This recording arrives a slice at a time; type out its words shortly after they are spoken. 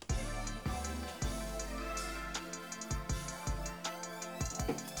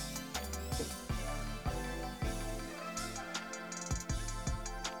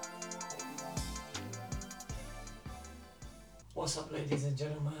What's up, ladies and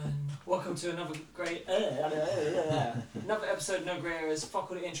gentlemen? Welcome to another great another episode of No Grey Areas. Fuck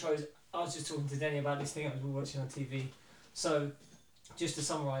all the intros. I was just talking to Danny about this thing I was watching on TV. So, just to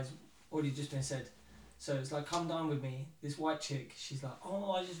summarise, already just been said. So it's like, come down with me. This white chick, she's like,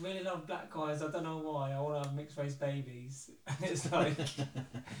 oh, I just really love black guys. I don't know why. I want to have mixed race babies. And it's like,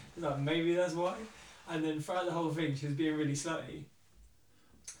 maybe that's why. And then throughout the whole thing, she was being really slutty.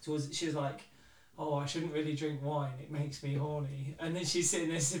 So she was like, oh, I shouldn't really drink wine, it makes me horny. And then she's sitting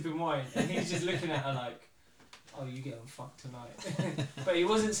there sipping wine, and he's just looking at her like, oh, you getting fucked tonight. But he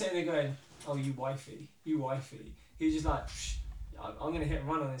wasn't sitting there going, oh, you wifey. He was just like, psh, I'm going to hit and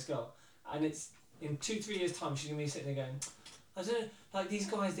run on this girl. And it's, in 2-3 years' time, she's going to be sitting there going, I don't know, like, these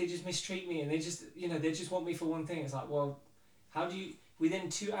guys, they just mistreat me, and they just, they just want me for one thing. It's like, well, how do you, within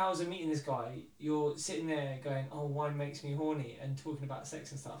 2 hours of meeting this guy, you're sitting there going, oh, wine makes me horny, and talking about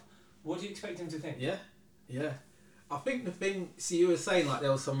sex and stuff. What do you expect him to think? Yeah. I think the thing, see, you were saying like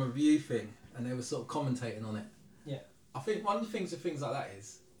there was some review thing and they were sort of commentating on it. Yeah. I think one of the things with things like that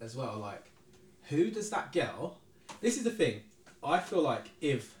is, as well, like, who does that girl, this is the thing, I feel like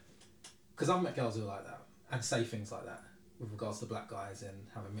because I've met girls who are like that and say things like that with regards to black guys and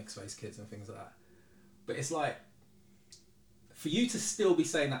having mixed race kids and things like that. But it's like, for you to still be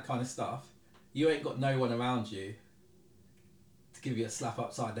saying that kind of stuff, you ain't got no one around you to give you a slap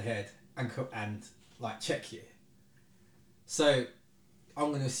upside the head and like check you. So I'm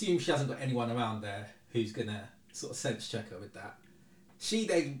going to assume she hasn't got anyone around there who's going to sort of sense check her with that. She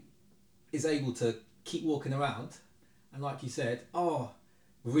then is able to keep walking around and, like you said,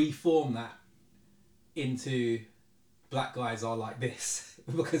 reform that into black guys are like this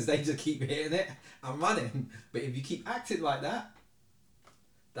because they just keep hitting it and running. But if you keep acting like that,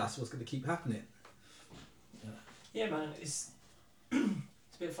 that's what's going to keep happening. Yeah, man, it's a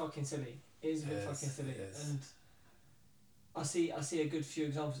bit fucking silly. It is a bit fucking silly. And I see a good few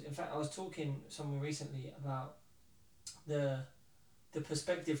examples. In fact, I was talking to someone recently about the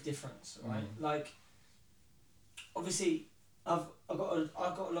perspective difference, right? Like, obviously, I've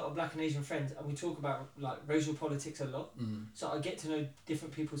got a lot of black and Asian friends, and we talk about like racial politics a lot. So I get to know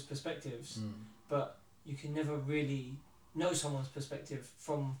different people's perspectives, but you can never really know someone's perspective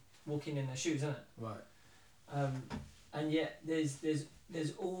from walking in their shoes, isn't it? Right. And yet there's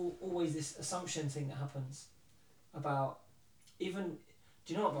always this assumption thing that happens about, even,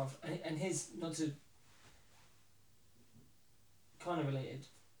 do you know what, bruv? And here's, not to, kind of related,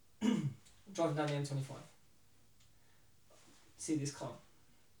 driving down the M25, see this car,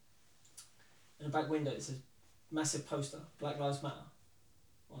 in the back window it's a massive poster, Black Lives Matter.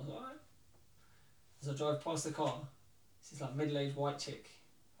 I was like, alright. As I drive past the car, it's this like middle-aged white chick,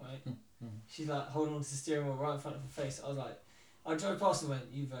 right? She's like holding on to the steering wheel right in front of her face. I was like, I drove past and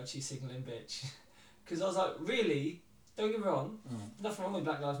went, you virtue signalling bitch. Because I was like, really? Don't get me wrong, nothing wrong with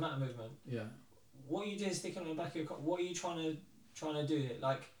Black Lives Matter movement. Yeah. What are you doing sticking on the back of your car? What are you trying to do?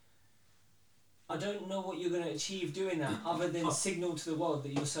 Like, I don't know what you're going to achieve doing that other than signal to the world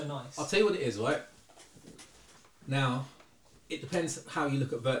that you're so nice. I'll tell you what it is, right? Now, it depends how you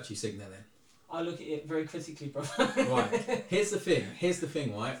look at virtue signalling. I look at it very critically, bro. Right. Here's the thing,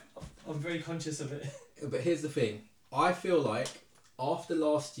 right? I'm very conscious of it. But here's the thing. I feel like after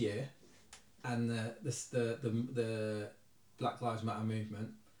last year and the Black Lives Matter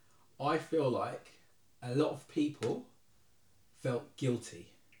movement, I feel like a lot of people felt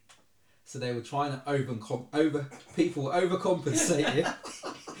guilty. So they were trying to people were overcompensating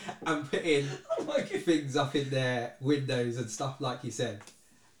and putting things up in their windows and stuff, like you said.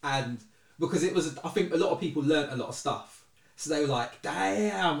 And because I think a lot of people learnt a lot of stuff. So they were like,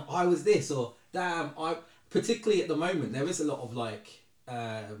 damn, I was this, or damn, particularly at the moment, there is a lot of like,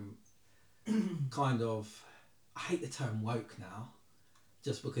 kind of, I hate the term woke now,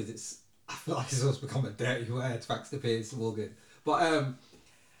 just because I feel like it's almost become a dirty word, thanks to Piers Morgan. But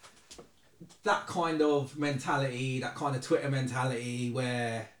that kind of mentality, that kind of Twitter mentality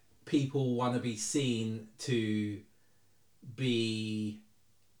where people want to be seen to be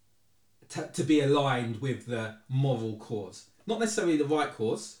aligned with the moral cause. Not necessarily the right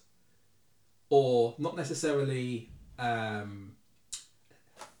cause, or not necessarily, I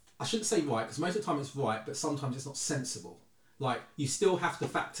shouldn't say right, because most of the time it's right, but sometimes it's not sensible. Like, you still have to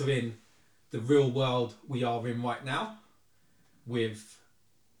factor in the real world we are in right now with,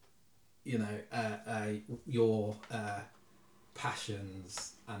 your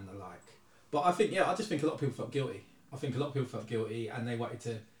passions and the like. But I just think a lot of people felt guilty. And they wanted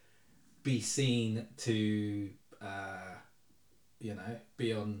to be seen to,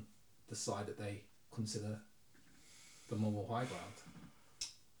 be on the side that they consider the moral high ground.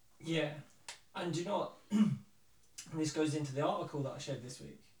 Yeah, and you know what? And this goes into the article that I shared this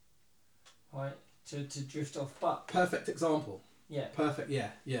week, right? To drift off, but Perfect example. yeah. Perfect.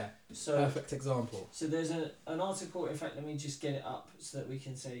 Yeah. So Perfect example. So there's an article. In fact, let me just get it up so that we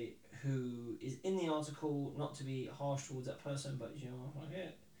can say who is in the article. Not to be harsh towards that person, but you know, like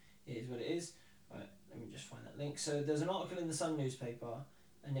it is what it is. Right. Let me just find that link. So there's an article in the Sun newspaper,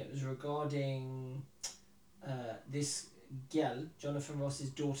 and it was regarding this gal, Jonathan Ross's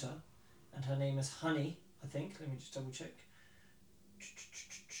daughter, and her name is Honey. I think. Let me just double check.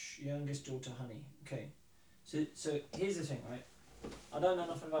 Youngest daughter, Honey. Okay. So here's the thing, right? I don't know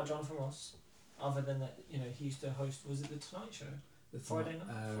nothing about Jonathan Ross, other than that, you know, he used to host, was it The Tonight Show? Friday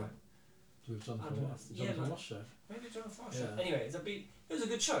night? With I Jonathan don't know. Ross. The Yeah, Jonathan like- Ross show. Maybe Jonathan Ross Yeah. Show. Anyway, it was a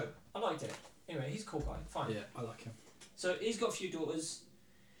good show. I liked it. Anyway, he's a cool guy. Fine. Yeah, I like him. So he's got a few daughters.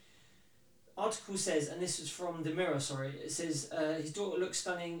 Article says, and this is from the Mirror, sorry, it says his daughter looks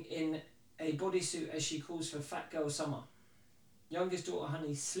stunning in a bodysuit as she calls for Fat Girl Summer. Youngest daughter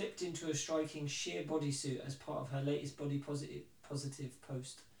Honey slipped into a striking sheer bodysuit as part of her latest body positive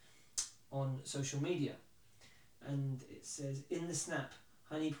post on social media. And it says, in the snap,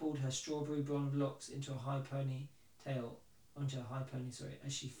 Honey pulled her strawberry blonde locks into a high ponytail,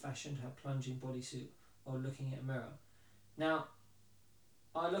 as she fashioned her plunging bodysuit while looking at a mirror. Now,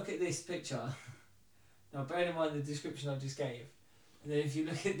 I look at this picture, now bearing in mind the description I just gave, and then if you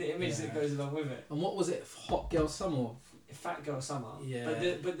look at the image that goes along with it. And what was it? Hot Girl Summer? Fat Girl Summer. Yeah.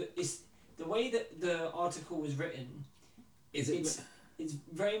 It's the way that the article was written. It's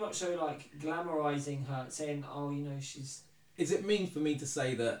very much so like glamorizing her, saying, "Oh, you know, she's." Is it mean for me to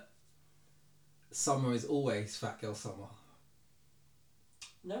say that summer is always Fat Girl Summer?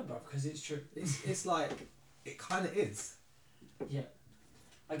 No, bro, because it's true. It's like it kind of is. Yeah.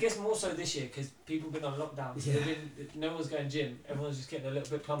 I guess more so this year because people have been on lockdown. So no one's going gym. Everyone's just getting a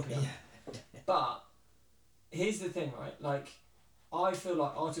little bit plumpier. Yeah. But here's the thing, right? Like, I feel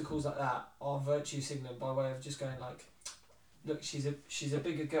like articles like that are virtue signaling by way of just going like, look, she's a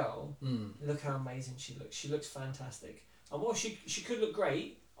bigger girl. Look how amazing she looks. She looks fantastic. And while she could look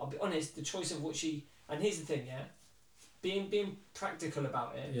great, I'll be honest, the choice of what she... And here's the thing, yeah? Being practical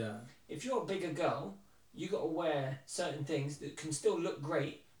about it. Yeah. If you're a bigger girl, you got to wear certain things that can still look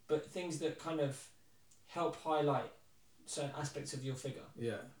great, but things that kind of help highlight certain aspects of your figure,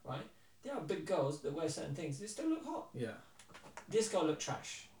 Yeah. right? There are big girls that wear certain things that still look hot. Yeah. This girl looked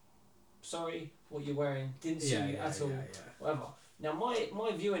trash. Sorry, what you're wearing didn't suit you at all. Whatever. Now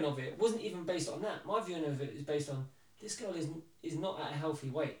my viewing of it wasn't even based on that. My viewing of it is based on this girl is not at a healthy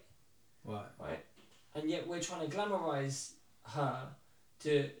weight. Right? And yet we're trying to glamorise her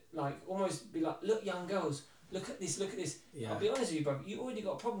to like almost be like, look, young girls, look at this. Yeah. I'll be honest with you, bro, you already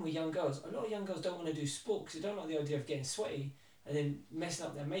got a problem with young girls. A lot of young girls don't want to do sport because they don't like the idea of getting sweaty and then messing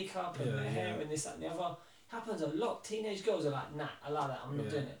up their makeup and their hair and this, that and the other. Happens a lot. Teenage girls are like, nah, I like that, I'm not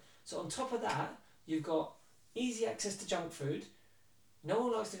doing it. So on top of that, you've got easy access to junk food. No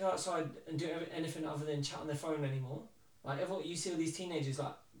one likes to go outside and do anything other than chat on their phone anymore. Like you see all these teenagers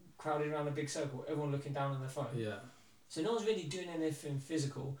like crowded around a big circle, everyone looking down on their phone. Yeah. So no one's really doing anything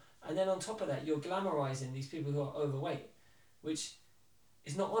physical. And then on top of that, you're glamorising these people who are overweight, which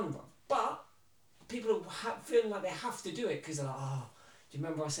is not on, bro. But people are feeling like they have to do it because they're like, oh, do you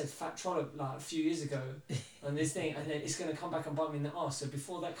remember I said fat trollop like a few years ago on this thing, and then it's going to come back and bite me in the arse. So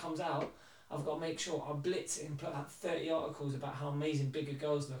before that comes out, I've got to make sure I blitz it and put out 30 articles about how amazing bigger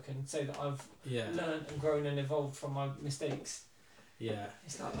girls look and say that I've learned and grown and evolved from my mistakes. Yeah.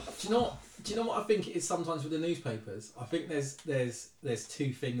 It's like, Do you know what I think it is sometimes with the newspapers? I think there's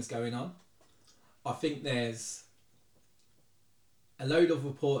two things going on. I think there's a load of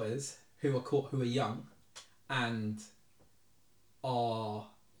reporters who are young and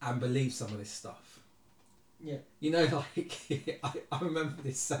believe some of this stuff. Yeah. You know, like I remember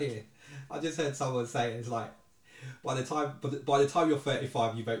this saying. I just heard someone say it's like, by the time you're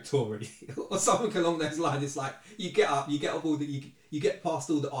 35, you vote Tory or something along those lines. It's like you get up all the you get past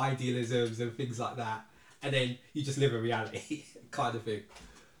all the idealisms and things like that, and then you just live in reality, kind of thing.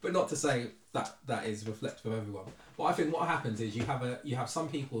 But not to say that is reflective of everyone. But I think what happens is you have some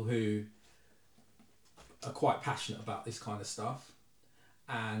people who are quite passionate about this kind of stuff,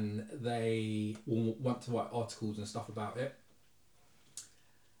 and they will want to write articles and stuff about it.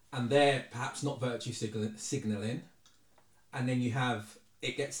 And they're perhaps not virtue signalling, and then you have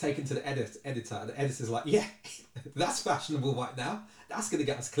it gets taken to the editor. And the editor's like, yeah, that's fashionable right now. That's gonna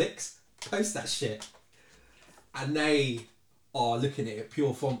get us clicks. Post that shit. And they are looking at it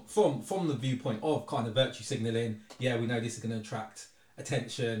pure from the viewpoint of kind of virtue signalling. Yeah, we know this is gonna attract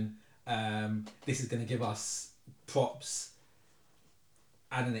attention. This is gonna give us props.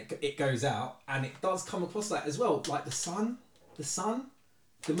 and then it goes out, and it does come across that as well. Like the Sun,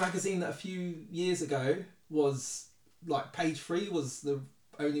 the magazine that a few years ago was like page 3 was the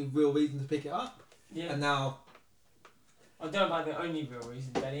only real reason to pick it up. Yeah. And now I don't know about the only real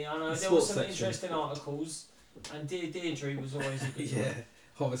reason, Benny. I know there sports was some section. interesting articles, and Deirdre was always a good yeah, one.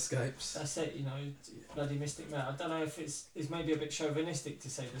 horoscopes. That's it, you know, bloody Mystic Man. I don't know if it's maybe a bit chauvinistic to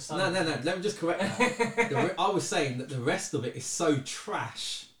say the Sun. No. Let me just correct that. I was saying that the rest of it is so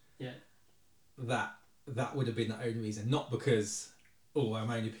trash. Yeah. That would have been the only reason, not because I'm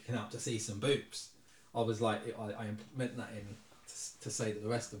only picking up to see some boobs. I was like, I meant that in to say that the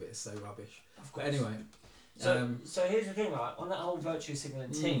rest of it is so rubbish. Of course. But anyway. So here's the thing, right? On that whole virtue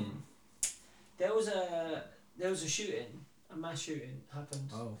signaling team, there was a shooting, a mass shooting happened.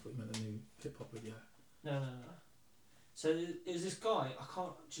 Oh, I thought you meant a new hip hop video. No. So it was this guy. I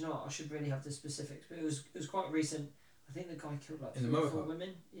can't. Do you know what? I should really have the specifics, but it was quite recent. I think the guy killed like 3 or 4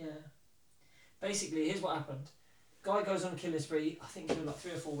 women. Yeah. Basically, here's what happened. Guy goes on a killing spree. I think killed like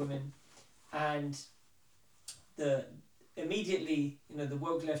 3 or 4 women, and immediately, you know, the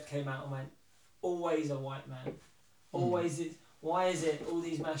woke left came out and went, always a white man. Always it. Why is it all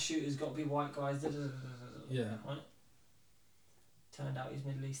these mass shooters got to be white guys? Yeah. Right? Turned out he's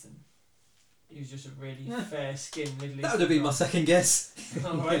Middle Eastern. He was just a really fair-skinned Middle Eastern. That would have been my second guess.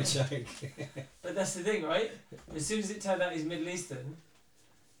 Right. Joke. But that's the thing, right? As soon as it turned out he's Middle Eastern,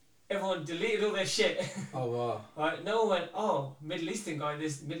 everyone deleted all their shit. Oh wow. Right? No one went, oh, Middle Eastern guy,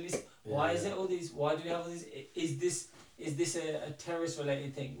 this Middle East. Why is it all these? Why do we have all these? Is this a terrorist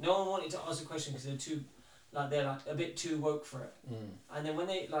related thing? No one wanted to ask a question because they're like a bit too woke for it. And then when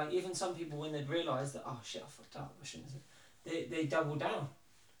they even some people when they'd realised that, oh shit, I fucked up, I shouldn't have. They double down.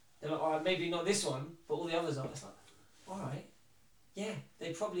 They're like, alright, maybe not this one, but all the others are. It's like, alright, yeah,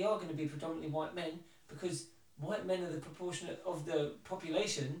 they probably are going to be predominantly white men because white men are the proportionate of the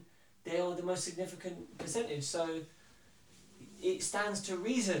population. They are the most significant percentage. So it stands to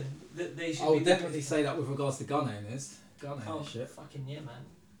reason that they should. I would definitely say that with regards to gun ownership. Fucking yeah,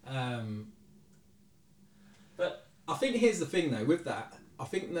 man. But I think here's the thing though with that. I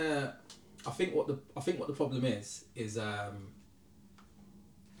think what the problem is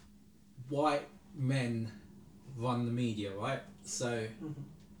white men run the media, right? So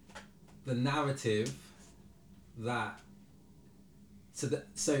the narrative that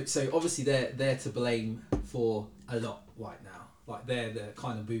so obviously they're to blame for a lot right now. Like they're the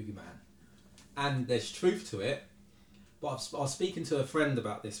kind of boogeyman, and there's truth to it. But I was speaking to a friend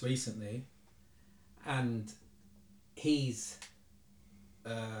about this recently, and he's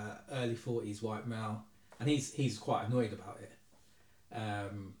early 40s white male, and he's quite annoyed about it.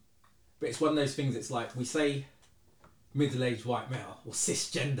 But it's one of those things. It's like we say middle-aged white male or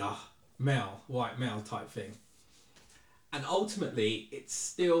cisgender male white male type thing, and ultimately it's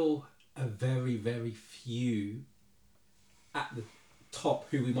still a very, very few at the top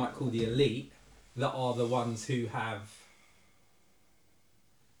who we might call the elite that are the ones who have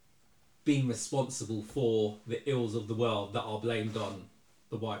been responsible for the ills of the world that are blamed on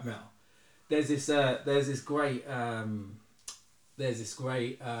the white male. There's this great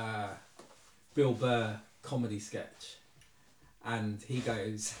Bill Burr comedy sketch, and he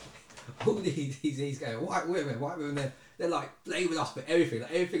goes, all he's going, white women, they're like blaming us for everything,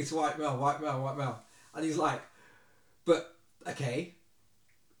 like everything's white male, and he's like, but okay,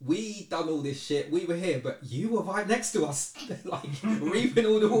 we done all this shit, we were here, but you were right next to us, like reaping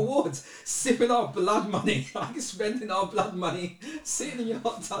all the rewards, sipping our blood money, like spending our blood money, sitting in your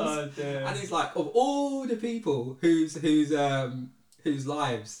hot tubs. Oh, and he's like, of all the people whose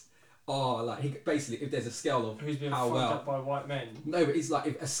lives are like, basically, if there's a scale of who's been how fucked well up by white men. No, but it's like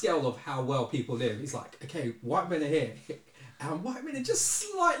if a scale of how well people live. It's like, okay, white men are here, and white men are just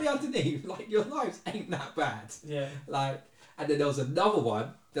slightly underneath. Like your lives ain't that bad. Yeah. Like, and then there was another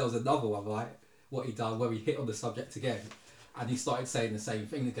one, right? What he done, where he hit on the subject again, and he started saying the same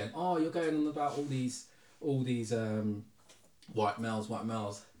thing again. Oh, you're going on about all these white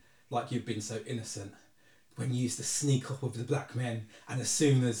males, like you've been so innocent when you used to sneak off with the black men, and as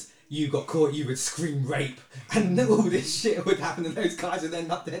soon as you got caught, you would scream rape, and all this shit would happen, and those guys would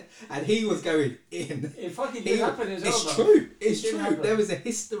end up dead. And he was going in. It fucking did happen as well. It's true. It's did true. happen. There was a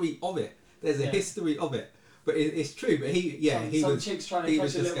history of it. There's a history of it. But it's true. But some chicks trying to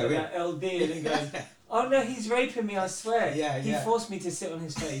catch a little bit of that LD and then going, oh no, he's raping me, I swear. He forced me to sit on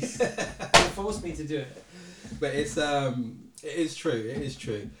his face. He forced me to do it. But it is true. It is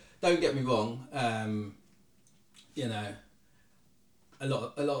true. Don't get me wrong. You know, a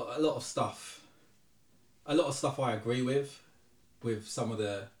lot of stuff I agree with some of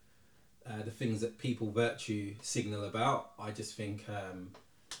the the things that people virtue signal about. I just think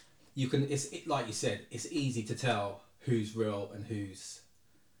you can. Like you said, it's easy to tell who's real and who's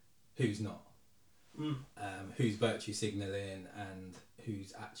not. Who's virtue signalling and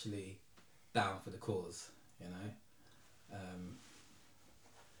who's actually down for the cause. You know.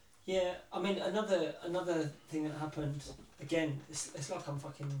 Yeah, I mean another thing that happened again. It's like I'm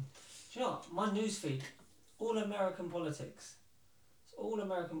fucking. Do you know what? My newsfeed, all American politics. It's all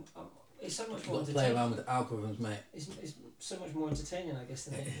American. It's so much more You've got to play around with the algorithms, mate. It's so much more entertaining, I guess,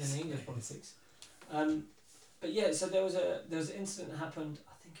 than the English politics. But yeah, so there was an incident that happened.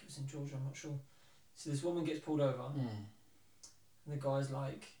 I think it was in Georgia. I'm not sure. So this woman gets pulled over, and the guy's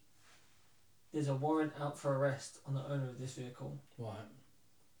like, "There's a warrant out for arrest on the owner of this vehicle. Right.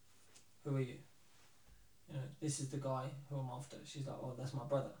 Who are you? You know, this is the guy who I'm after." She's like, "Oh, that's my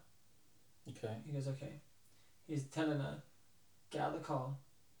brother." Okay. He goes, "Okay." He's telling her, "Get out of the car.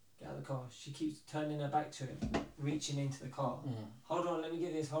 Get out of the car." She keeps turning her back to him, reaching into the car. "Hold on, let me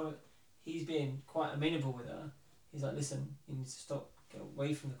get this. Hold on." He's being quite amenable with her. He's like, "Listen, you need to stop. Get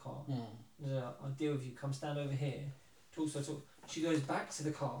away from the car. I'll deal with you. Come stand over here." Talk. She goes back to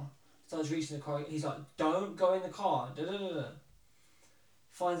the car, starts reaching the car. He's like, "Don't go in the car."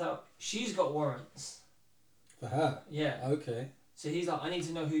 Finds out she's got warrants. For her? Yeah. Okay. So he's like, "I need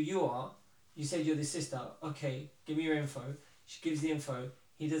to know who you are. You said you're the sister. Okay, give me your info." She gives the info.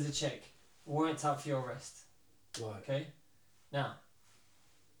 He does a check. Warrants out for your arrest. Right. Okay? Now,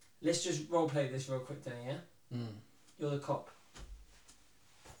 let's just role play this real quick then, yeah? You're the cop.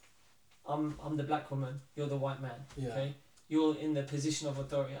 I'm the black woman. You're the white man. Yeah. Okay? You're in the position of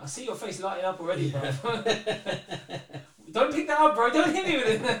authority. I see your face lighting up already, bro. Don't pick that up, bro. Don't hit me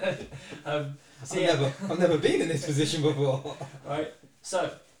with it. I've never been in this position before. Right.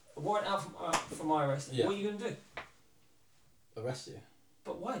 So, a warrant out for my arrest. Yeah. What are you gonna do? Arrest you.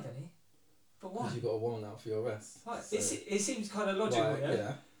 But why, Danny? But why? Because you got a warrant out for your arrest. Right. So. It seems kind of logical, Right, yeah?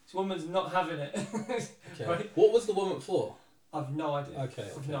 yeah. This woman's not having it. Okay. Right? What was the warrant for? I've no idea. Okay.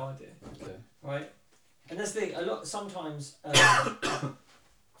 I've no idea. Okay. Right? And that's the thing. Sometimes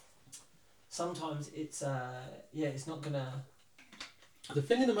sometimes it's it's not gonna. The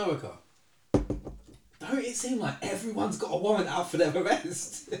thing in America, don't it seem like everyone's got a warrant out for their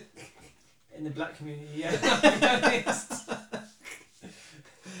arrest? In the black community, yeah. I'll be honest.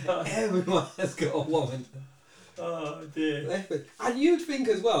 Everyone has got a warrant. Oh dear. And you'd think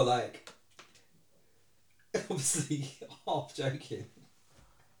as well, like, obviously half joking,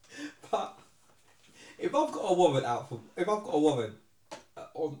 but if I've got a warrant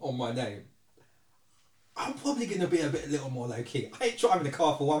on my name, I'm probably gonna be a little more low key. I ain't driving the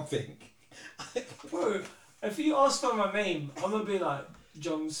car for one thing. Bro, if you ask for my name, I'm gonna be like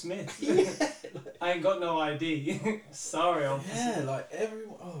John Smith. Yeah, I ain't got no ID. Sorry, officer. yeah, like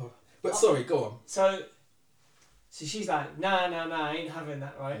everyone. Oh, but sorry, go on. So she's like, nah, I ain't having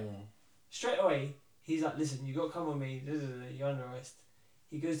that, right? Straight away, he's like, "Listen, you got to come with me. You're under arrest."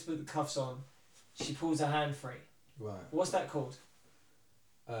 He goes to put the cuffs on. She pulls her hand free. Right. What's that called?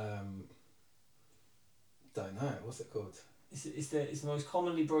 Don't know. What's it called? It's the most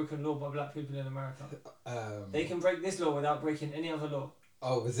commonly broken law by black people in America. They can break this law without breaking any other law.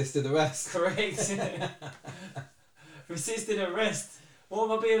 Oh, resisted arrest. Correct. Resisted arrest. What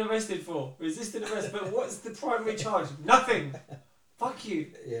am I being arrested for? Resisted arrest. But what's the primary charge? Nothing. Fuck you.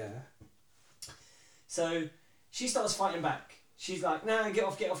 Yeah. So she starts fighting back. She's like, "Nah, get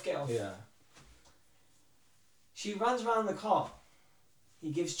off. Yeah. She runs around the car.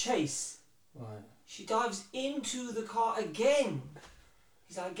 He gives chase. Right. She dives into the car again.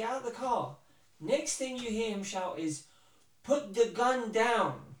 He's like, "Get out of the car." Next thing you hear him shout is, "Put the gun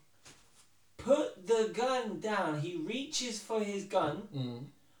down. Put the gun down." He reaches for his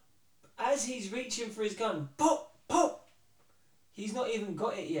gun. As he's reaching for his gun, pop, pop. He's not even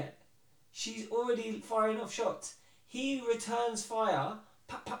got it yet. She's already firing off shots. He returns fire.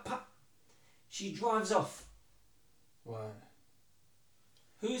 Pop, pop, pop. She drives off. Right.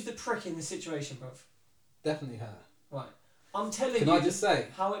 Who's the prick in the situation, bruv? Definitely her. Right. I'm telling you. Can I just say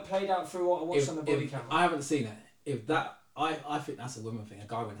how it played out through what I watched on the body camera? I haven't seen it. If that, I think that's a woman thing. A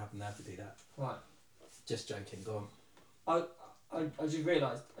guy wouldn't have the nerve to do that. Right. Just joking. Go on. I just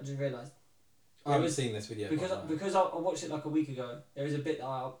realised. I haven't seen this video. Because I watched it like a week ago. There is a bit that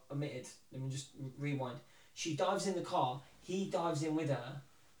I omitted. Let me just rewind. She dives in the car. He dives in with her,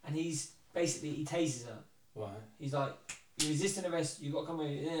 and he tases her. Right. He's like, "You're resisting arrest. You got to come with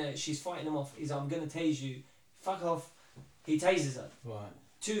me." Yeah, she's fighting him off. He's like, "I'm gonna tase you. Fuck off." He tases her. Right.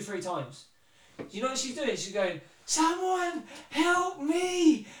 2-3 times. You know what she's doing? She's going, "Someone help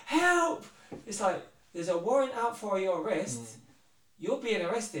me! Help!" It's like, there's a warrant out for your arrest. You're being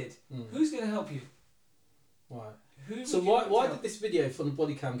arrested. Who's going to help you? Right. Who So why did this video from the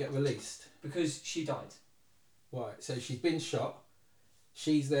body cam get released? Because she died. Right. So she's been shot.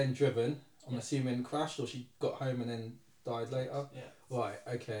 She's then driven. I'm assuming crashed, or she got home and then died later. Yeah. Right.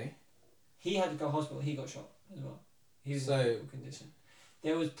 Okay. He had to go to hospital. He got shot as well. He was in critical condition.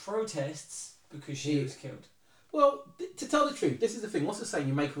 There was protests because she was killed. Well, to tell the truth, this is the thing. What's the saying?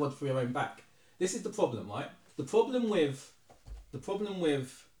 You make a rod for your own back. This is the problem, right? The problem with the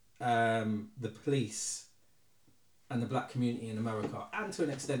police and the black community in America, and to an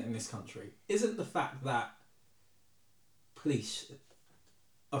extent in this country, isn't the fact that police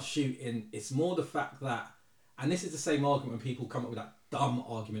are shooting. It's more the fact that, and this is the same argument when people come up with that dumb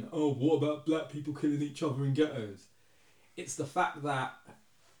argument, oh, what about black people killing each other in ghettos? It's the fact that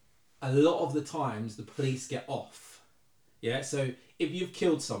a lot of the times the police get off. Yeah, so if you've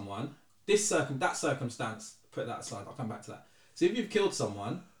killed someone, that circumstance, put that aside, I'll come back to that. So if you've killed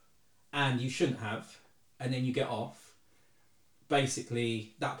someone and you shouldn't have, and then you get off,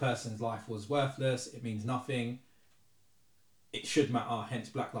 basically that person's life was worthless, it means nothing, it should matter, hence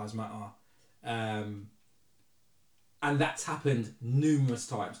Black Lives Matter. And that's happened numerous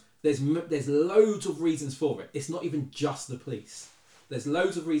times. There's loads of reasons for it. It's not even just the police. There's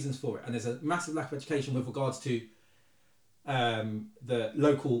loads of reasons for it, and there's a massive lack of education with regards to the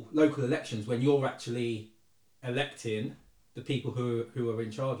local elections when you're actually electing the people who are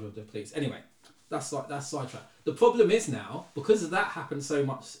in charge of the police. Anyway, that's sidetrack. The problem is now, because that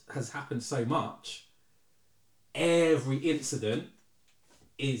has happened so much, every incident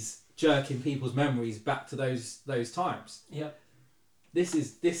is jerking people's memories back to those times. Yeah. This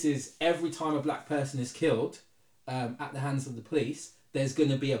is every time a black person is killed at the hands of the police, there's going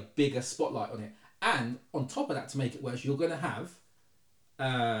to be a bigger spotlight on it. And on top of that, to make it worse, you're going to have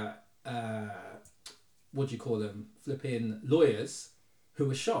what do you call them? Flipping lawyers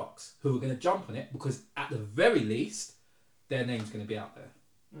who are sharks, who are going to jump on it because at the very least, their name's going to be out there.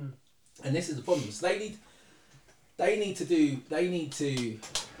 And this is the problem. So they need to do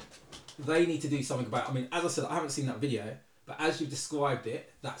something about it. I mean, as I said, I haven't seen that video, but as you've described it,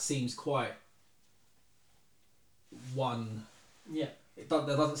 that seems quite one. Yeah. There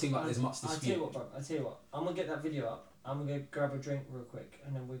doesn't seem like there's much dispute. I tell you what. I'm gonna get that video up. I'm gonna go grab a drink real quick,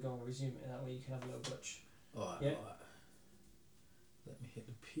 and then we're gonna resume it. That way you can have a little butch. Alright. Yeah. Alright. Let me hit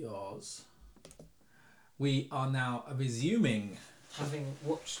the PRs. We are now resuming. Having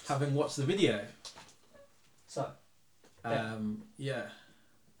watched the video. So. Yeah.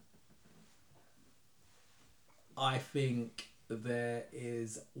 I think there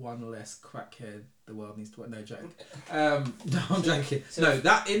is one less crackhead the world needs to. No, joke. No, I'm joking. So no,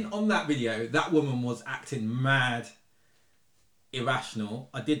 on that video, that woman was acting mad, irrational.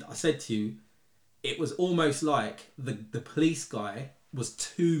 I said to you, it was almost like the police guy was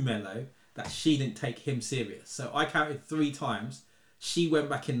too mellow, that she didn't take him serious. So I counted 3 times. She went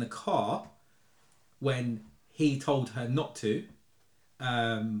back in the car when he told her not to.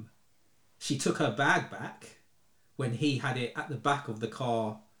 She took her bag back when he had it at the back of the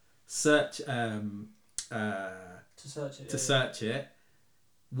car, search it.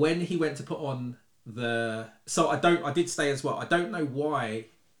 When he went to put on I did say as well, I don't know why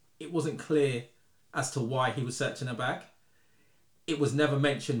it wasn't clear as to why he was searching her bag. It was never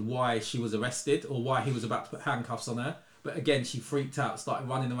mentioned why she was arrested or why he was about to put handcuffs on her. But again, she freaked out, started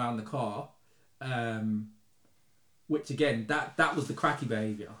running around the car. Which again, that was the cracky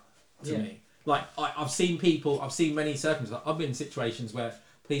behaviour to me. Like I've seen many circumstances. I've been in situations where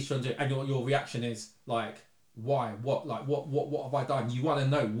police try and do, and your reaction is like, why? What have I done? You want to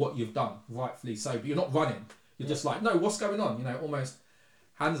know what you've done, rightfully so, but you're not running. You're just like, no, what's going on? Almost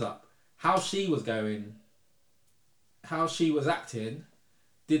hands up. How she was acting,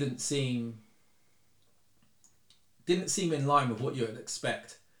 didn't seem in line with what you would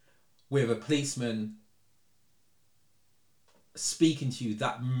expect with a policeman speaking to you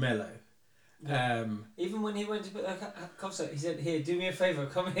that mellow. Yeah. Even when he went to put the cuffs on, he said, "Here, do me a favour,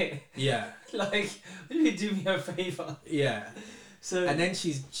 come here." Yeah. Like, what do you do me a favour? Yeah. So. And then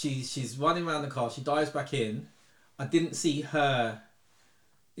she's running around the car. She dives back in. I didn't see her,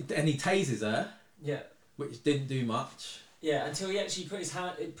 and he tases her. Yeah. Which didn't do much. Yeah, until he actually put his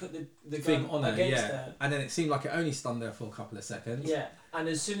hand, put the thing gun on her, against her. And then it seemed like it only stunned her for a couple of seconds. Yeah, and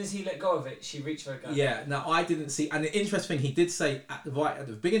as soon as he let go of it, she reached for a gun. Yeah. Now I didn't see, and the interesting thing, he did say at the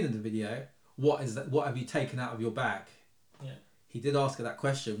beginning of the video, "What is that? What have you taken out of your bag?" Yeah. He did ask her that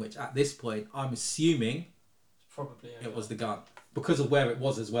question, which at this point I'm assuming probably it was the gun because of where it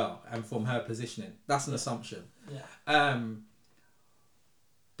was as well, and from her positioning. That's an assumption. Yeah.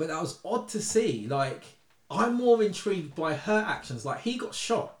 But that was odd to see. Like, I'm more intrigued by her actions. Like, he got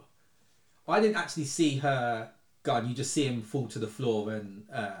shot. I didn't actually see her gun. You just see him fall to the floor and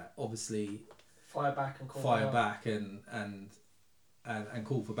obviously fire back and call fire back and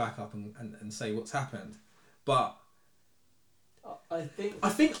call for backup and say what's happened. But I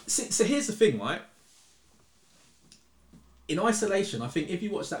think so here's the thing, right? In isolation, I think if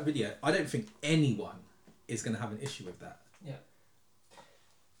you watch that video, I don't think anyone is going to have an issue with that. Yeah.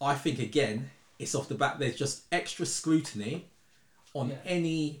 I think, again, it's off the bat, there's just extra scrutiny on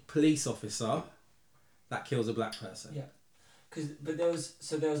any police officer that kills a black person. Yeah. But there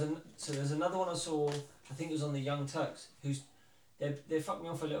was another one I saw, I think it was on the Young Turks, who's they fucked me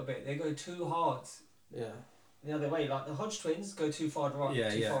off a little bit. They go too hard. Yeah. The other way, like the Hodge twins go too far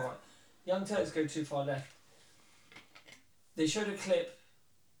right, far right. Young Turks go too far left. They showed a clip.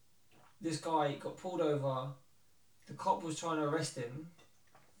 This guy got pulled over. The cop was trying to arrest him,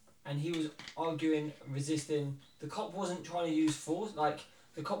 and he was arguing, resisting. The cop wasn't trying to use force. Like,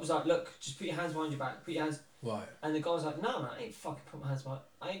 the cop was like, "Look, just put your hands behind your back. Put your hands." Right. And the guy was like, "No, I ain't fucking put my hands behind.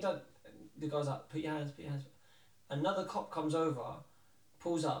 I ain't done." The guy's like, "Put your hands. Put your hands." Another cop comes over,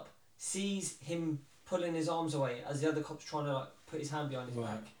 pulls up, sees him pulling his arms away as the other cop's trying to like put his hand behind his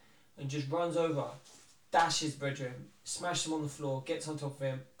back, and just runs over, dashes Bridger, smashes him on the floor, gets on top of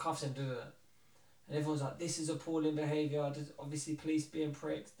him, cuffs him, and everyone's like, "This is appalling behaviour. Obviously, police being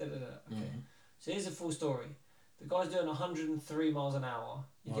pricks." Okay, so here's the full story. The guy's doing 103 miles an hour.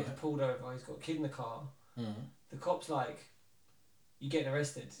 He gets pulled over. He's got a kid in the car. The cop's like, "You're getting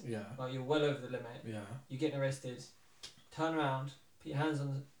arrested. Yeah. Like, you're well over the limit. Yeah. You're getting arrested. Turn around. Put your hands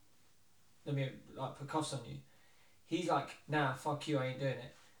on. Let me like put cuffs on you." He's like, "Nah, fuck you. I ain't doing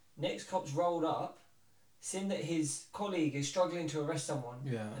it." Next cop's rolled up, seen that his colleague is struggling to arrest someone.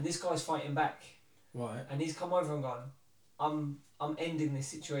 Yeah. And this guy's fighting back. Right. And he's come over and gone, I'm ending this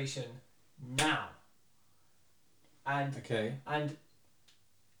situation now. And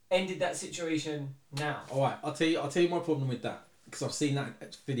ended that situation now. All right, I'll tell you my problem with that, because I've seen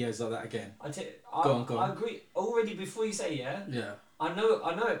that videos like that again. Go on. I agree. Already before you say yeah, I know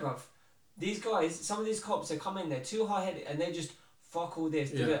it, bruv. These guys, some of these cops, they come in, they're too high-headed, and they just fuck all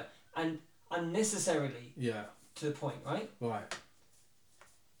this, do that, and unnecessarily. Yeah. To the point, right? Right.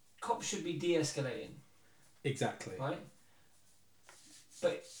 Cops should be de-escalating. Exactly. Right.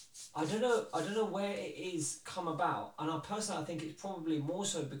 But I don't know where it is come about, and I think it's probably more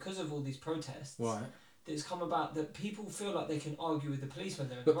so because of all these protests. Right. That it's come about that people feel like they can argue with the police when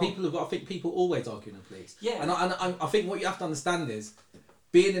they're in the wrong. I think people always argue with the police. Yeah. And I think what you have to understand is,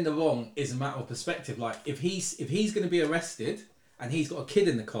 being in the wrong is a matter of perspective. Like, if he's going to be arrested and he's got a kid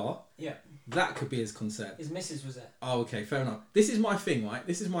in the car, yeah, that could be his concern. His missus was there. Oh, okay, fair enough. This is my thing, right?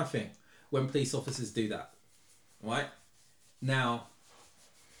 This is my thing when police officers do that, right? Now,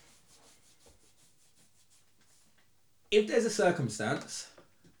 if there's a circumstance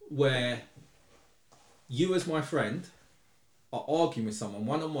where you as my friend are arguing with someone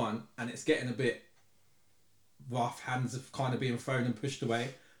one-on-one and it's getting a bit rough, hands are kind of being thrown and pushed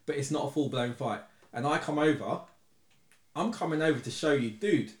away, but it's not a full-blown fight, and I come over, I'm coming over to show you,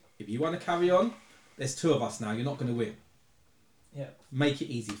 dude, if you want to carry on, there's two of us now, you're not going to win. Yeah. Make it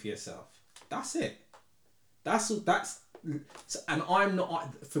easy for yourself. That's it. And I'm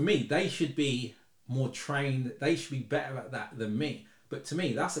not, for me, they should be more trained, they should be better at that than me. But to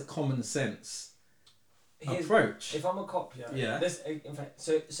me, that's a common sense approach. If I'm a cop, yeah. In fact,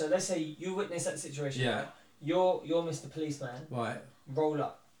 so let's say you witness that situation. Yeah. Right? You're Mr. Policeman. Right. Roll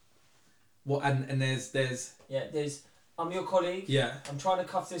up. What and there's I'm your colleague. Yeah. I'm trying to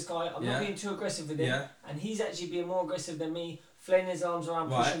cuff this guy. I'm not being too aggressive with him. Yeah. And he's actually being more aggressive than me, flailing his arms around,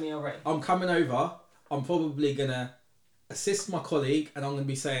 pushing me away. I'm coming over. I'm probably gonna assist my colleague, and I'm gonna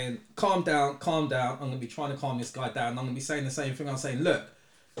be saying, "Calm down, calm down." I'm gonna be trying to calm this guy down. I'm gonna be saying the same thing. I'm saying, "Look,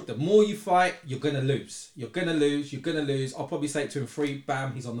 the more you fight, you're gonna lose. You're gonna lose. You're gonna lose." I'll probably say it to him 3,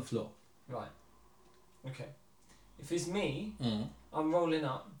 bam, he's on the floor. Right. Okay. If it's me, I'm rolling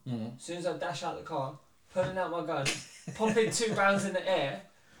up. As soon as I dash out the car, pulling out my gun, popping 2 rounds in the air,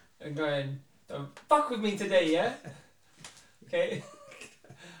 and going, "Don't fuck with me today, yeah?" Okay.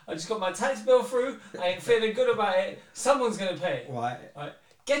 I just got my tax bill through. I ain't feeling good about it. Someone's gonna pay. Right.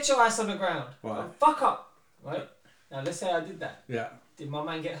 Get your ass on the ground. Right. Fuck up. Right. Now let's say I did that. Yeah. Did my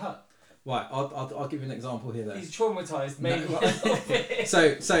man get hurt? Right. I'll give you an example here. Then. He's traumatized. Maybe. No.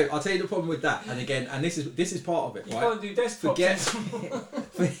 So I'll tell you the problem with that. And again, and this is part of it. You right? can't do desktop.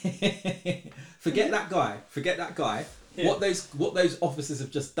 Forget that guy. Forget that guy. Yeah. What those officers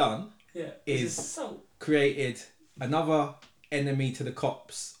have just done. Yeah. Is created another enemy to the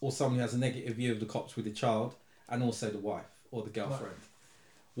cops, or someone who has a negative view of the cops with the child, and also the wife or the girlfriend.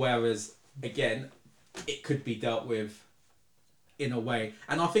 Right. Whereas, again, it could be dealt with in a way.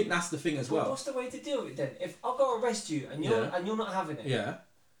 And I think that's the thing as well. What's the way to deal with it then? If I've got to arrest you and you're not having it, Yeah.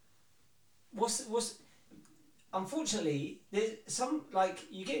 What's unfortunately, there's some, like,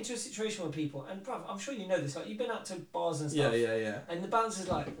 you get into a situation with people, and bruv, I'm sure you know this, like, you've been out to bars and stuff, Yeah. and the bouncer's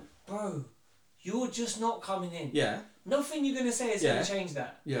like, bro, you're just not coming in. Yeah. Nothing you're gonna say is gonna change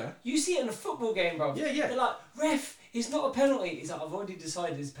that. Yeah. You see it in a football game, bro. Yeah. They're like, ref, it's not a penalty. He's like, I've already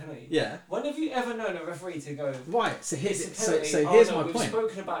decided it's a penalty. Yeah. When have you ever known a referee to go? Right. So here's it's a penalty. here's no, my we've point.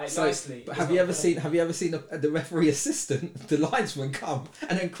 Spoken about it nicely. But It's have not you a ever penalty. seen the referee assistant, the linesman, come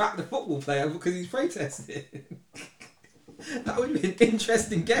and then crack the football player because he's protesting? That would be an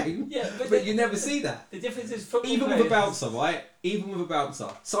interesting game. Yeah, but you never see that. The difference is football Even players. with a bouncer, right? Even with a bouncer,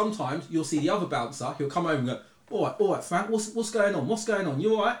 sometimes you'll see the other bouncer. He'll come over and go, "All right, Frank, what's going on? What's going on?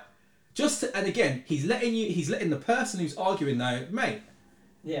 You all right?" And again, he's letting the person who's arguing know, mate.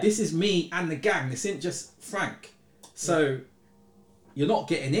 Yeah. This is me and the gang. This isn't just Frank. So you're not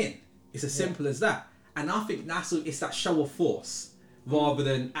getting in. It's as simple as that. And I think it's that show of force rather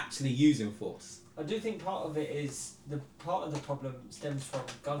than actually using force. I do think part of it is part of the problem stems from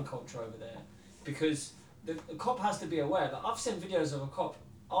gun culture over there, because the cop has to be aware. Like, I've seen videos of a cop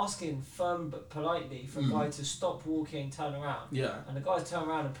asking firm but politely for a guy to stop walking, turn around, Yeah. and the guy's turned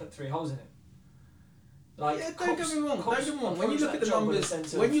around and put 3 holes in him. Like, Yeah, don't get me wrong. cops Don't get me wrong. When you approach look that at the job with a numbers,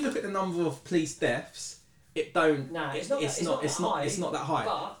 sense when of- you look at the number of police deaths, it don't. Nah, it's it's not that high.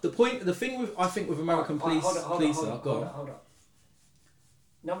 But The thing with American police, hold go on. on.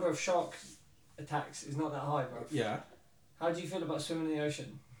 Number of shark attacks is not that high, bro. Yeah, How do you feel about swimming in the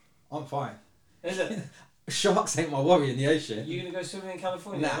ocean? I'm fine. Is it? Sharks ain't my worry in the ocean. You gonna go swimming in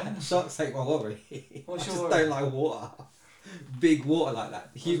California? Nah, then? sharks ain't my worry. What's I your just worry? don't like water. Big water like that.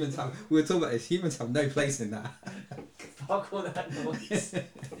 Humans have. We were talking about this. Humans have no place in that. Fuck all that noise.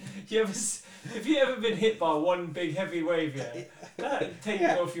 Have you ever been hit by one big heavy wave? Yeah, that take you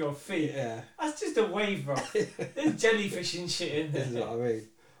off your feet. Yeah. That's just a wave, bro. There's jellyfish and shit in This is there. what I mean.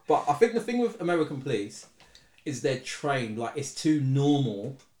 But I think the thing with American police is they're trained, like, it's too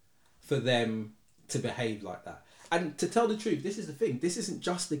normal for them to behave like that. And to tell the truth, this is the thing. This isn't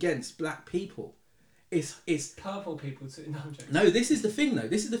just against black people. It's Purple people too. No, I'm joking. no. This is the thing, though.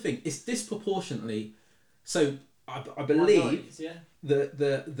 This is the thing. It's disproportionately. So I believe Minorities, yeah.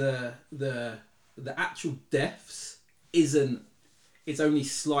 the actual deaths isn't. It's only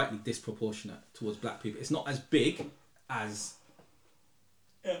slightly disproportionate towards black people. It's not as big as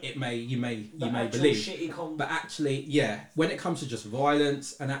you may believe. Shitty But actually, yeah, when it comes to just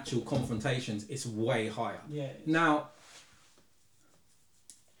violence and actual confrontations, it's way higher. yeah. Now,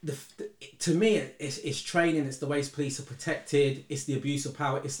 to me, it's training. It's the ways police are protected. It's the abuse of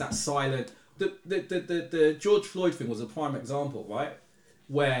power. It's that silent. The George Floyd thing was a prime example, right?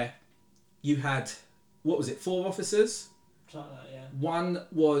 Where you had, what was it, 4 officers? Something like that,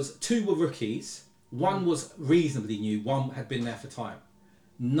 yeah. 2 were rookies. One was reasonably new. One had been there for time.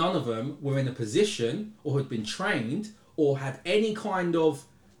 None of them were in a position or had been trained or had any kind of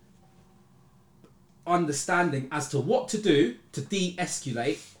understanding as to what to do to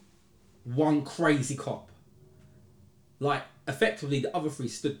de-escalate one crazy cop. Like, effectively, the other 3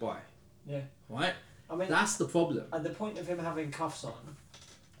 stood by. Yeah. Right? I mean, That's the problem. at the point of him having cuffs on,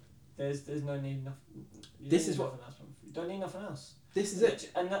 there's no need. This is what- You don't need nothing else. This is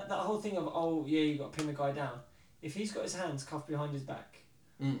it. And that whole thing of, oh yeah, you got to pin the guy down. If he's got his hands cuffed behind his back,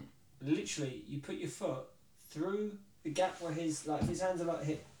 literally, you put your foot through the gap where his hands are like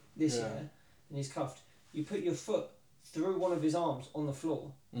hit this Yeah. here, and he's cuffed. You put your foot through one of his arms on the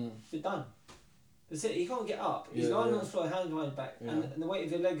floor. You're done. That's it. He can't get up. He's Yeah, lying yeah. on the floor, hands behind his back, Yeah. and the weight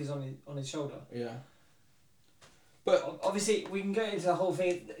of your leg is on his shoulder. Yeah. But Obviously, we can get into the whole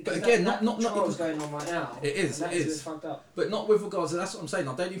thing. But again, not trial's going on right now. It is, and that it is. a bit fucked up. But not with regards to, that's what I'm saying.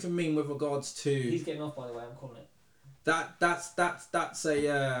 I don't even mean with regards to He's getting off, by the way. I'm calling it that's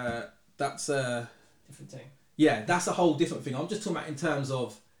a different thing. yeah, that's a whole different thing. I'm just talking about in terms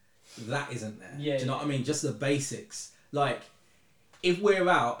of that isn't there. Yeah, Do you know what I mean? Just the basics. Like, if we're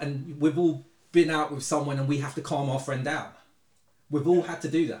out and we've all been out with someone and we have to calm our friend down, we've all had to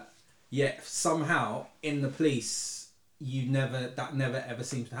do that. Yet somehow in the police, that never ever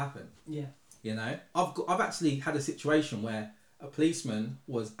seems to happen. Yeah. You know, I've actually had a situation where a policeman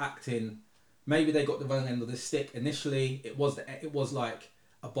was acting. Maybe they got the wrong end of the stick initially. It was like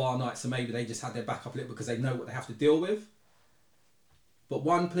a bar night, so maybe they just had their back up a little because they know what they have to deal with. But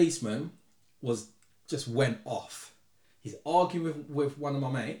one policeman just went off. He's arguing with one of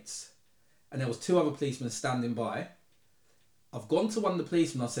my mates, and there was 2 other policemen standing by. I've gone to one of the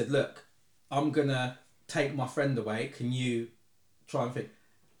policemen. I said, "Look, I'm gonna take my friend away. Can you try and think?"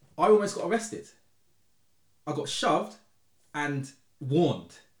 I almost got arrested I got shoved and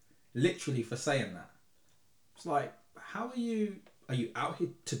warned, literally, for saying that. It's like, how are you out here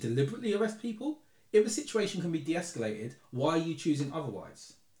to deliberately arrest people? If a situation can be de-escalated, why are you choosing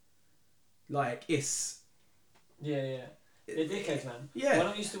otherwise? Like, it's... Yeah. They're dickheads, man. Yeah. When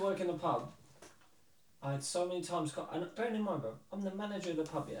I used to work in the pub, I had so many times... And bearing in mind, bro, I'm the manager of the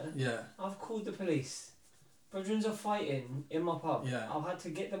pub, yeah? Yeah. I've called the police. Brethrens are fighting in my pub. Yeah. I've had to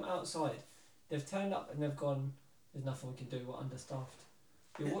get them outside. They've turned up and they've gone, there's nothing we can do, we're understaffed.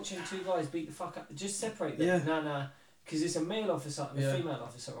 You're watching two guys beat the fuck up. Just separate them. Yeah. Nah. Because it's a male officer and a female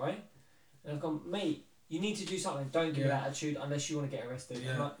officer, right? And I've gone, mate, you need to do something. Don't give me that attitude unless you want to get arrested.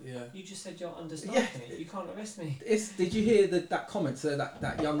 Yeah. I'm like, Yeah. you just said you're understaffed, mate. You can't arrest me. Did you hear that comment? So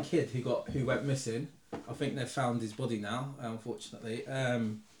that young kid who went missing. I think they've found his body now, unfortunately.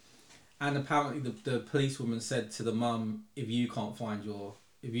 And apparently the policewoman said to the mum, if you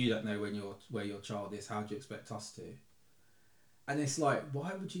don't know where your child is, how do you expect us to? And it's like,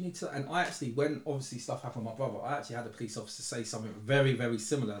 why would you need to? And I actually, when obviously stuff happened with my brother, I actually had a police officer say something very, very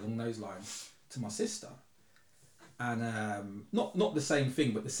similar along those lines to my sister. And not the same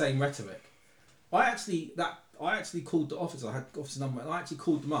thing, but the same rhetoric. I actually called the officer. I had officer number, and I actually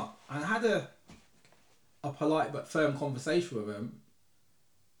called them up and I had a polite but firm conversation with him.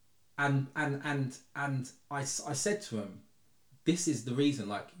 And I said to him, this is the reason.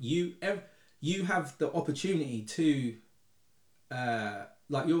 Like you have the opportunity to,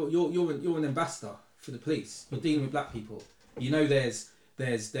 like you're an ambassador for the police. You're dealing with black people. You know there's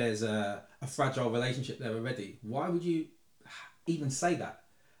a fragile relationship there already. Why would you even say that?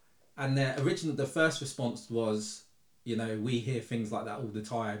 And the first response was, we hear things like that all the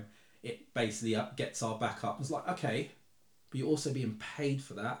time. It basically gets our back up. It's like, okay, but you're also being paid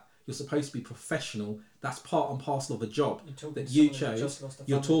for that. You're supposed to be professional. That's part and parcel of a job that you chose.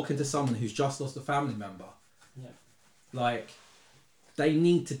 You're talking to someone who's just lost a family member. Yeah. Like, they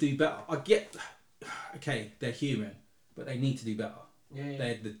need to do better. I get, okay, they're human, but they need to do better.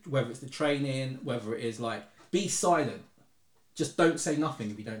 Yeah. Whether it's the training, whether it is like, be silent. Just don't say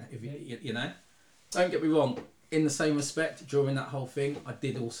nothing you know. Don't get me wrong. In the same respect, during that whole thing, I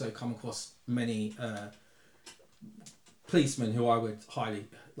did also come across many policemen who I would highly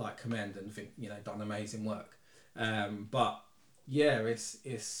commend and think done amazing work. But yeah, it's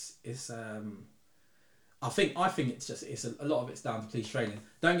I think it's a lot of it's down to police training.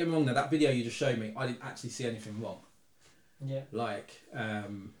 Don't get me wrong. That video you just showed me, I didn't actually see anything wrong. Yeah.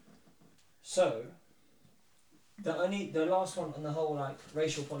 So. The last one on the whole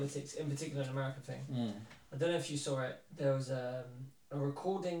racial politics, in particular in America thing. I don't know if you saw it. There was a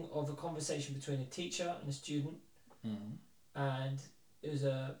recording of a conversation between a teacher and a student, and it was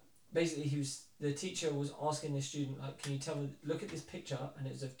basically the teacher was asking the student can you tell me, look at this picture, and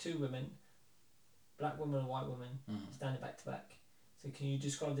it was of two women, black woman and white woman, standing back to back. So can you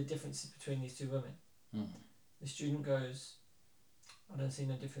describe the differences between these two women? The student goes, I don't see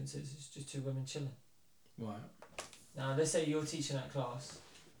no differences. It's just two women chilling. Right. Now let's say you're teaching that class.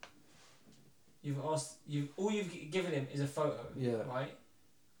 All you've given him is a photo. Yeah. Right.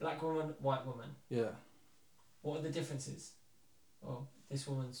 Black woman, white woman. Yeah. What are the differences? Well, this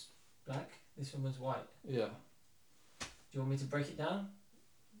woman's black. This woman's white. Yeah. Do you want me to break it down?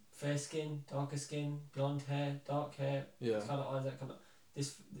 Fair skin, darker skin, blonde hair, dark hair. Yeah. Colour eyes, that colour.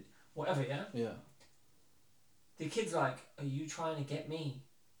 This, whatever. Yeah. Yeah. The kid's like, are you trying to get me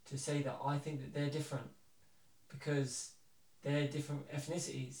to say that I think that they're different because they're different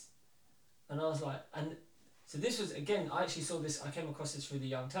ethnicities? And I was like, and so this was, again, I actually saw this, I came across this through the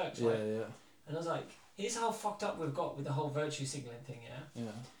Young Turks, right? Yeah. And I was like, here's how fucked up we've got with the whole virtue signalling thing, yeah?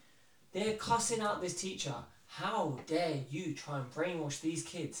 Yeah. They're cussing out this teacher. How dare you try and brainwash these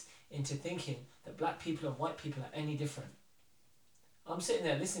kids into thinking that black people and white people are any different? I'm sitting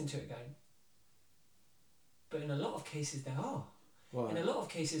there listening to it going, but in a lot of cases they are. Right. In a lot of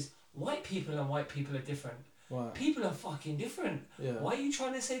cases, white people and white people are different. Right. People are fucking different. Yeah. Why are you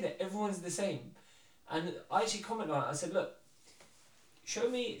trying to say that everyone's the same? And I actually commented on it. I said, look, show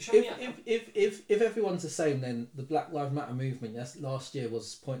me. If everyone's the same, then the Black Lives Matter movement last year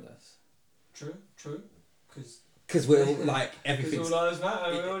was pointless. True. Because we're all like everything's. All lives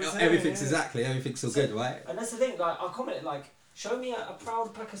matter. Everything's exactly. Everything's all good, right? And that's the thing. I commented show me a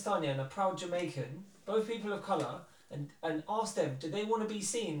proud Pakistani and a proud Jamaican, both people of colour, and ask them, do they want to be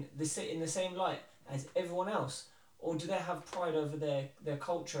seen in the same light as everyone else, or do they have pride over their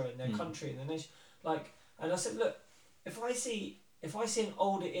culture and their country and their nation? And I said, look, if I see an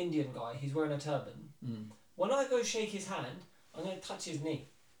older Indian guy, he's wearing a turban, when I go shake his hand, I'm going to touch his knee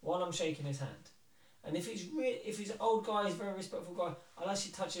while I'm shaking his hand. And if he's an old guy, he's a very respectful guy, I'll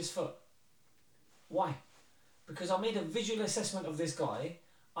actually touch his foot. Why? because I made a visual assessment of this guy.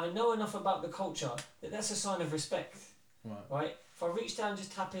 I know enough about the culture that that's a sign of respect, right? If I reach down,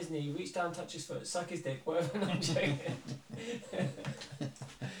 just tap his knee, reach down, touch his foot, suck his dick, whatever, and I'm joking.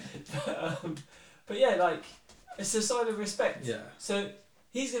 but yeah, like, it's a sign of respect. Yeah. So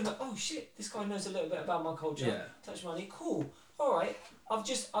he's gonna be like, oh shit, this guy knows a little bit about my culture. Yeah. Touch my knee, cool. All right, I've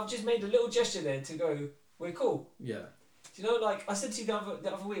just made a little gesture there to go, we're cool. Yeah. Do you know, like I said to you the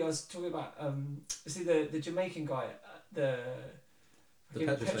other week, I was talking about see the Jamaican guy at the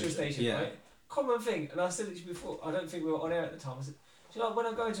petrol station, yeah. right? Common thing, and I said it to you before. I don't think we were on air at the time. I said, do you know, when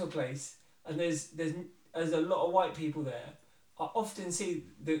I go to a place and there's a lot of white people there, I often see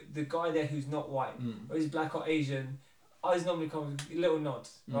the guy there who's not white, or he's black or Asian. Eyes normally come with a little nod,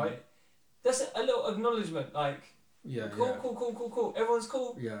 right? That's a little acknowledgement, like, cool. Everyone's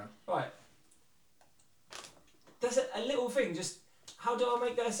cool. Yeah. Right. That's a little thing. Just how do I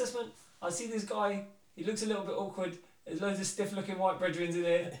make that assessment? I see this guy. He looks a little bit awkward. There's loads of stiff-looking white brethren in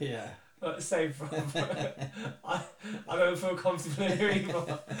here. Yeah. Same from. I don't feel comfortable in here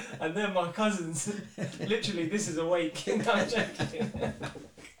either. And then my cousins. Literally, this is a wake. No, I'm joking.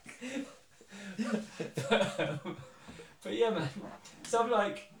 but yeah, man. So I'm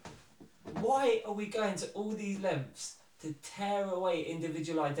like, why are we going to all these lengths to tear away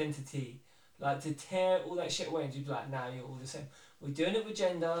individual identity? Like, to tear all that shit away and just be like, nah, you're all the same. We're doing it with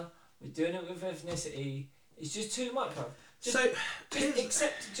gender. We're doing it with ethnicity. It's just too much, bro.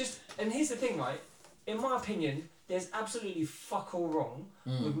 And here's the thing, right? In my opinion, there's absolutely fuck all wrong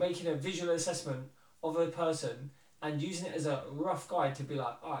with making a visual assessment of a person and using it as a rough guide to be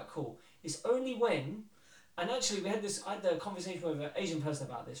like, alright, cool. It's only when, and actually I had the conversation with an Asian person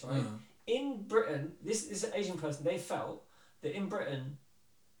about this, right? In Britain, this is an Asian person, they felt that in Britain,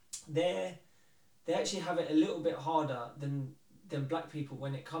 they actually have it a little bit harder than black people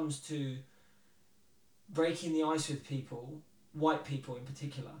when it comes to breaking the ice with people, white people in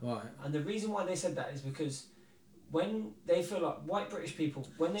particular. Right. And the reason why they said that is because when they feel like white British people,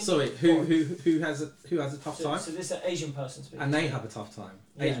 when they who has a tough time? So this is an Asian person speaking. And they have a tough time.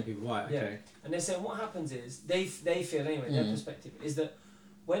 Yeah. Asian people, right? Okay. Yeah. And they're saying what happens is they feel anyway, their perspective is that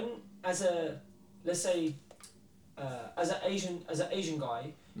when as an Asian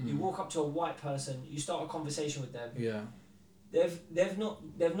guy, you walk up to a white person, you start a conversation with them. Yeah. They've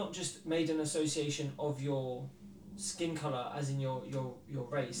not just made an association of your skin colour as in your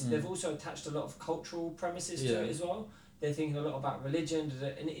race. They've also attached a lot of cultural premises to it as well. They're thinking a lot about religion,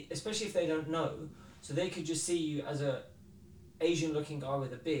 and especially if they don't know, so they could just see you as a Asian looking guy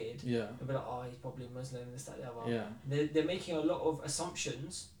with a beard. Yeah. And be like, oh, he's probably Muslim, this, that, the other. Yeah. They're making a lot of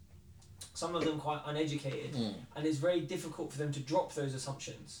assumptions, some of them quite uneducated, and it's very difficult for them to drop those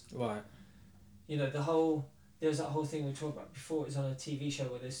assumptions. Right. You know, there was that whole thing we talked about before. It was on a TV show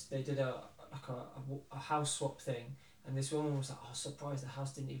where they did a house swap thing, and this woman was like, "Oh, surprised the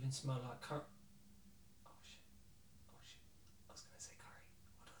house didn't even smell like curry." Oh shit! I was gonna say curry.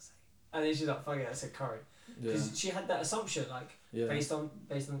 What did I say? And then she's like, "Fuck it, I said curry," because she had that assumption, like based on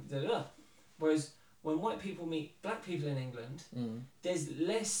da. Whereas when white people meet black people in England, there's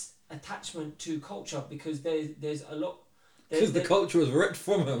less attachment to culture because there's a lot. Because the culture was ripped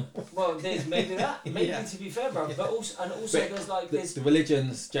from them. Well, there's maybe that. Maybe to be fair, bro. But also there's like the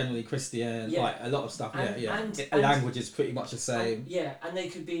religion's generally Christian. Like a lot of stuff. And language is pretty much the same. And they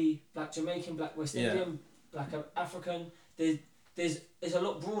could be black Jamaican, black West Indian, black African. There's a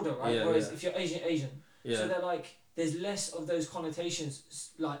lot broader, right? Whereas if you're Asian, so they're like there's less of those connotations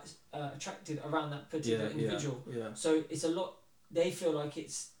like attracted around that particular individual. So it's a lot. They feel like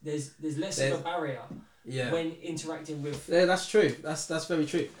there's less of a barrier. When interacting with that's true. That's very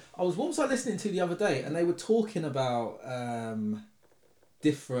true. What was I listening to the other day, and they were talking about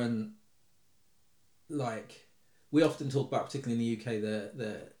different, like, we often talk about, particularly in the UK,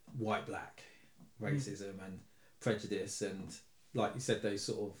 the white black racism and prejudice, and like you said, those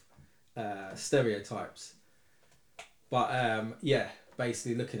sort of stereotypes. But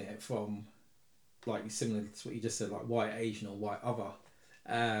basically looking at it from, like, similar to what you just said, like white Asian or white other.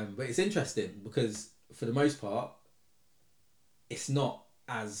 But it's interesting because for the most part, it's not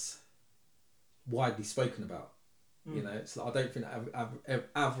as widely spoken about. You know, it's like, I don't think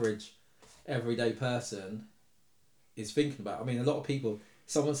average everyday person is thinking about it. I mean, a lot of people,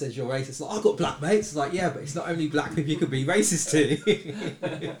 someone says you're racist, like, I've got black mates. It's like, yeah, but it's not only black people you could be racist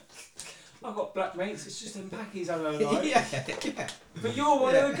to. I've got black mates, it's just them packies I don't like. yeah. But you're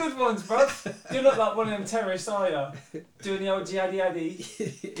one of the good ones, bruv. You're not like one of them terrorists either. Doing the old jihadi.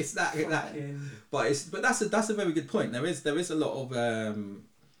 It's that. But that's a very good point. There is a lot of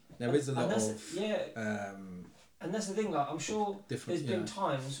And that's the thing, like, I'm sure Different, there's been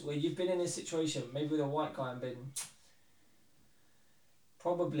times where you've been in a situation, maybe with a white guy, and been,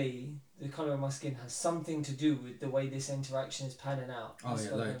 probably the colour of my skin has something to do with the way this interaction is panning out. Oh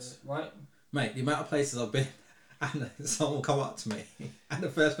yeah, loads. Right? Mate, the amount of places I've been and someone will come up to me and the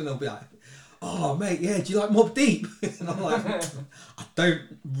first thing they'll be like, oh mate, yeah, do you like Mobb Deep? And I'm like, I don't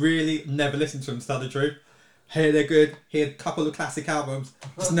really, never listen to them, to tell the truth. Hear they're good, hear a couple of classic albums,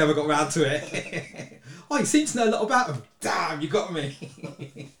 just never got round to it. Oh, you seem to know a lot about them. Damn, you got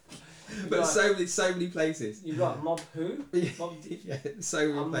me. But like, so many places. You've got Mob who? Mob Deep? Yeah, so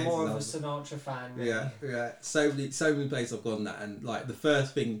many I'm places. more of a Sinatra fan. Really. Yeah. So many places I've gone that, and like the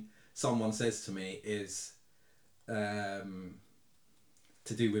first thing someone says to me is, to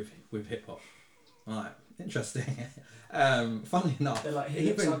do with hip hop. Right, interesting. Funnily enough, they're like, he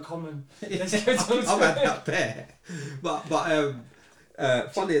looks like Common. Let's I've go talk to had him. that pair, but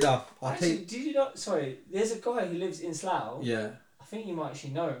funnily enough, I Actually, think. did you not? Sorry, there's a guy who lives in Slough. Yeah. I think you might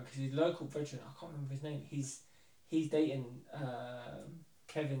actually know him because he's a local veteran. I can't remember his name. He's dating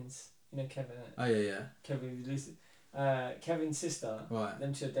Kevin's. You know Kevin. Oh yeah. Kevin Lucid. Kevin's sister. Right.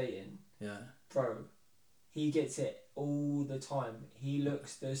 Them two are dating. Yeah. Bro, he gets it all the time. He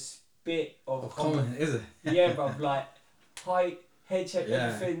looks the spit of Common, is it? Yeah, bro. Like height, head shape,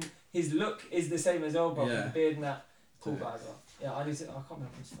 Yeah. everything. His look is the same as well, bro. Yeah. With the beard and that. Cool Yeah. guy, bro. Yeah, I can't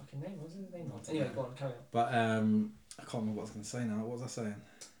remember his fucking name. What was his name? Anyway, go on, carry on. But I can't remember what I was going to say now. What was I saying?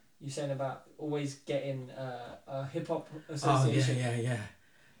 You're saying about always getting a hip hop Oh association.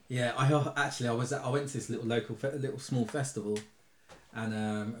 yeah. I went to this little small festival, and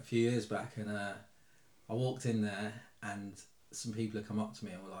a few years back, and I walked in there, and some people had come up to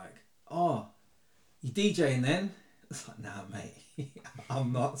me and were like, "Oh, you DJing then?" It's like, "Nah, mate,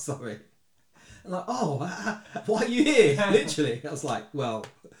 I'm not. Sorry." I'm like, "Oh, why are you here?" Literally, I was like, "Well,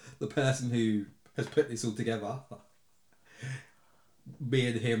 the person who has put this all together." Me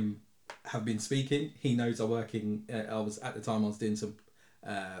and him have been speaking. He knows I was at the time I was doing some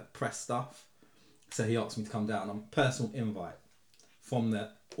press stuff, so he asked me to come down on personal invite from the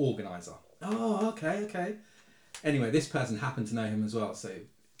organizer. Oh, okay. Anyway, this person happened to know him as well, so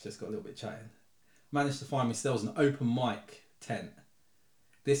just got a little bit chatting. Managed to find me. There was an open mic tent.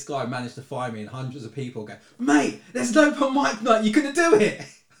 This guy managed to find me, and hundreds of people go, "Mate, there's an open mic night. You're gonna do it."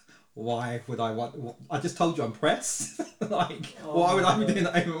 Why would I want? I just told you I'm press. Like, why would I be doing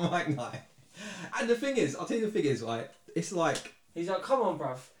the open mic night? And the thing is, I'll tell you the thing is, like, it's like He's like, "Come on,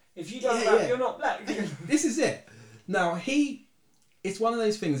 bruv. If you don't rap, you're not black." This is it. Now it's one of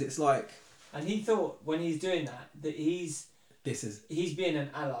those things. It's like, and he thought when he's doing that he's being an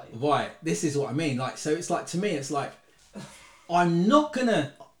ally. Right. This is what I mean. Like, so it's like, to me, it's like, I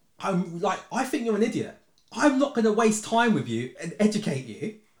think you're an idiot. I'm not gonna waste time with you and educate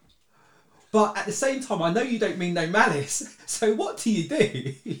you. But at the same time, I know you don't mean no malice. So what do you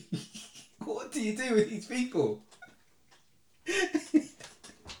do? What do you do with these people?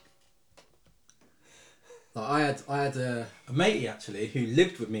 Like, I had a matey actually who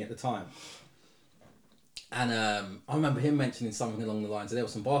lived with me at the time, and I remember him mentioning something along the lines of there were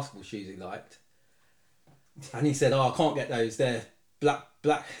some basketball shoes he liked, and he said, "Oh, I can't get those. They're black,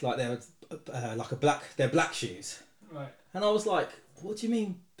 like they're they're black shoes." Right. And I was like, "What do you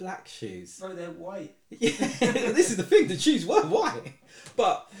mean black shoes?" Bro, they're white. Yeah, this is the thing. The shoes were white,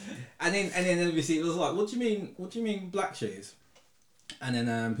 and then obviously it was like, "What do you mean black shoes?" And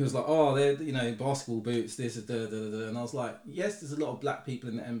then he was like, "Oh, they're basketball boots. This is and I was like, "Yes, there's a lot of black people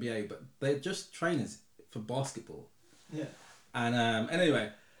in the NBA, but they're just trainers for basketball." Yeah. And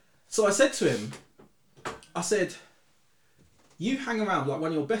anyway, so I said to him, I said, "You hang around like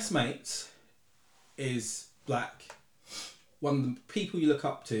one of your best mates is black, one of the people you look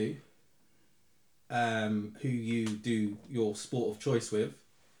up to, who you do your sport of choice with,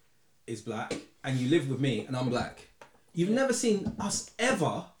 is black, and you live with me and I'm black. You've never seen us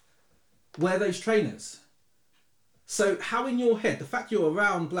ever wear those trainers. So how in your head, the fact you're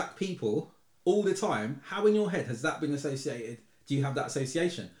around black people all the time, how in your head has that been associated? Do you have that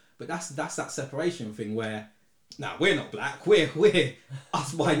association?" But that's that separation thing where, nah, we're not black, we're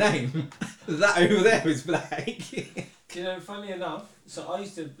us by name. That over there is black. You know, funny enough, so I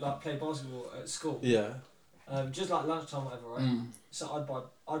used to like play basketball at school. Yeah. Just like lunchtime, whatever, right? Mm. So I'd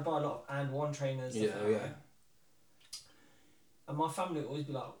buy a lot of and one trainers. Yeah, stuff like that, right? And my family would always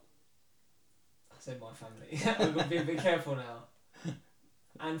be like, I say my family, I've got to be a bit careful now.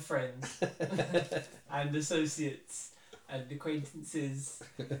 And friends, and associates, and acquaintances,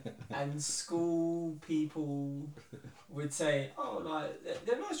 and school people would say, "Oh, like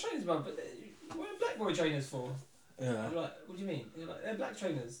they're nice trainers, man, but what are black boy trainers for?" Yeah. I'm like, "What do you mean?" They're like, "They're black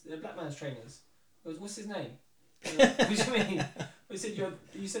trainers. They're black man's trainers." I goes, "What's his name?" What do you mean? We said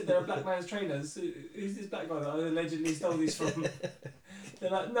you said they're a black man's trainers. Who's this black guy that I allegedly stole these from?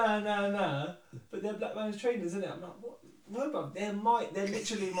 They're like, nah. But they're black man's trainers, isn't it? I'm like, what? No, bro. They're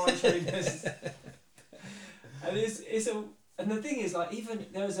literally my trainers. And the thing is, like, even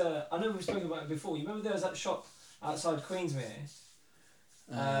there was I know we've spoken about it before. You remember there was that shop outside Queensmere?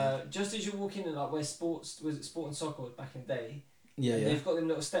 Just as you walk in and like where Sport and Soccer was back in the day. Yeah. They've got them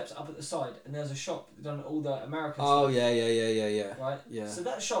little steps up at the side, and there's a shop that done all the American Oh stuff. yeah. Right. Yeah. So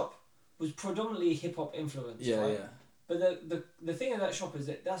that shop was predominantly hip hop influenced. Yeah, right? yeah. But the thing in that shop is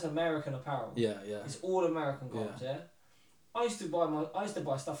that's American apparel. Yeah. It's all American clothes. Yeah. I used to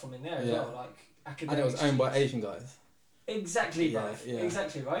buy stuff from in there as well, like academic. And it was owned by Asian guys. Exactly, bro. Yeah.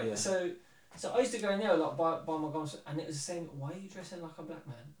 Exactly, right. Yeah. So I used to go in there like buy my garments, and it was the same. Why are you dressing like a black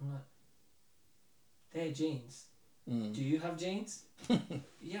man? I'm like, they're jeans. Do you have jeans?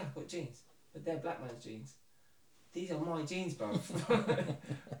 Yeah, I've got jeans, but they're black man's jeans. These are my jeans, bro.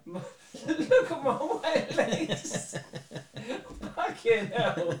 Look at my white legs. Fucking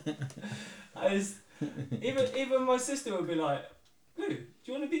hell. Even my sister would be like, "Blue, do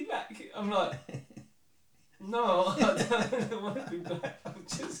you want to be black?" I'm like, "No, I don't want to be black. I'm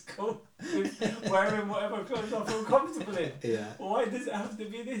just cool with wearing whatever clothes I feel comfortable in. Yeah. Why does it have to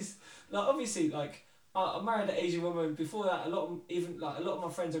be this?" Like, obviously, like, I married an Asian woman. Before that, a lot of my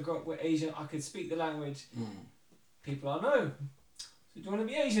friends I grew up with Asian. I could speak the language. People I know. So do you want to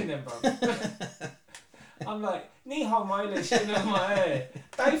be Asian then, bro? I'm like, ni hao mai le shina mai,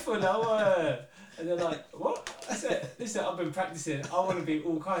 dai fu lao. And they're like, what? I said, listen, I've been practicing. I want to be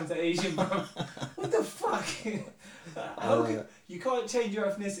all kinds of Asian, bro. What the fuck? You can't change your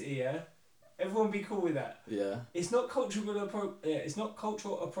ethnicity, yeah? Everyone be cool with that. Yeah. It's not cultural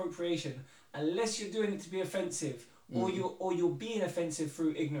appropriation unless you're doing it to be offensive, or you're being offensive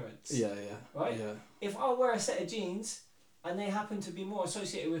through ignorance. Yeah. Right? Yeah. If I wear a set of jeans and they happen to be more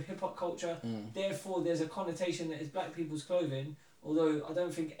associated with hip hop culture, therefore there's a connotation that is black people's clothing, although I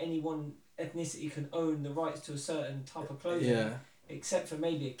don't think any one ethnicity can own the rights to a certain type of clothing, except for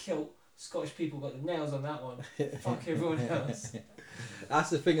maybe a kilt. Scottish people got the nails on that one. Fuck everyone else. That's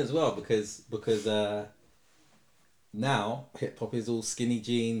the thing as well, because now hip hop is all skinny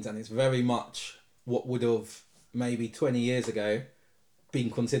jeans, and it's very much what would have maybe 20 years ago been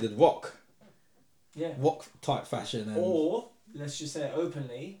considered rock type fashion. And or let's just say it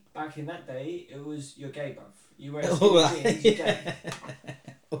openly, back in that day it was you're gay, bruv. You wear skinny jeans, you're gay.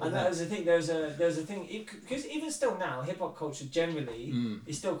 And that was the thing. There was a thing, because even still now, hip hop culture generally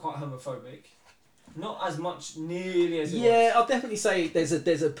is still quite homophobic. Not as much, nearly as it was. Yeah, I'll definitely say there's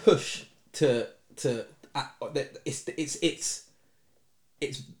a push to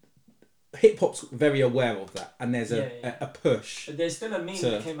it's hip hop's very aware of that, and there's a push. But there's still a meme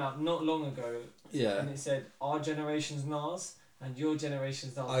that came out not long ago. Yeah. And it said our generation's Nas and your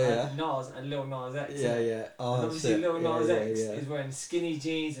generation's Nas. Oh, yeah. And Nas and Lil Nas X. Yeah. Oh, and obviously Lil Nas X yeah. is wearing skinny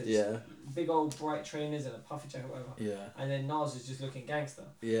jeans and big old bright trainers and a puffy jacket, whatever. Yeah. And then Nas is just looking gangster.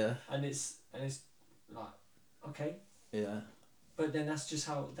 Yeah. And it's like, okay. Yeah. But then that's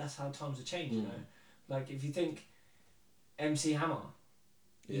how times have changed, you know. Like if you think MC Hammer,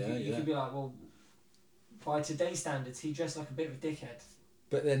 you could be like, well, by today's standards, he dressed like a bit of a dickhead.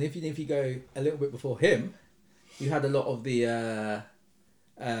 But then if you go a little bit before him, you had a lot of the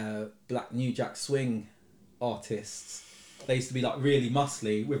Black New Jack Swing artists. They used to be like really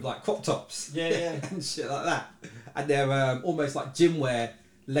muscly with like crop tops. Yeah. And shit like that. And they're almost like gym wear,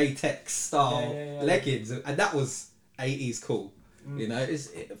 latex style leggings, and that was 80s cool. You know,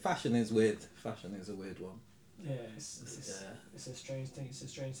 fashion is weird. Fashion is a weird one. Yeah, it's a strange thing. It's a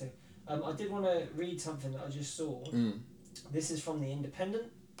strange thing. I did want to read something that I just saw. This is from The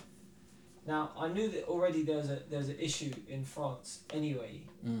Independent. Now, I knew that already there's an issue in France anyway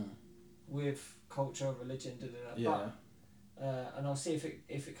with culture, religion, but and I'll see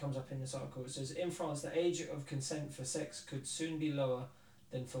if it comes up in this article. It says, in France, the age of consent for sex could soon be lower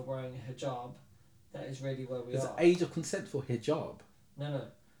than for wearing a hijab. That is really where we are. There's an age of consent for hijab? No.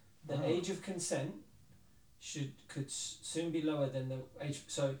 The age of consent could soon be lower than the age.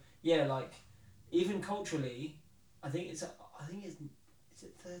 So yeah, like even culturally, I think is it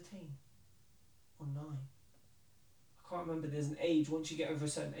 13 or 9? I can't remember. There's an age. Once you get over a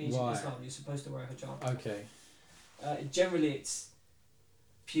certain age in Islam, you're supposed to wear a hijab. Okay. Generally, it's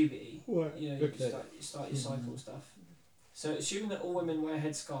puberty. Right. You know, you start your cycle stuff. So, assuming that all women wear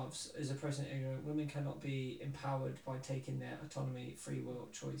headscarves as a person ignorant, women cannot be empowered by taking their autonomy, free will,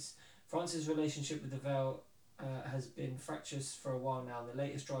 choice. France's relationship with the veil has been fractious for a while now. The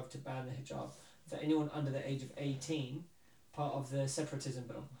latest drive to ban the hijab for anyone under the age of 18, part of the separatism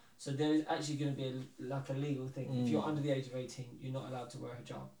bill. So there's actually going to be a legal thing. If you're under the age of 18, you're not allowed to wear a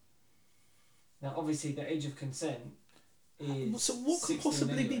hijab. Now, obviously, the age of consent is. So what could 16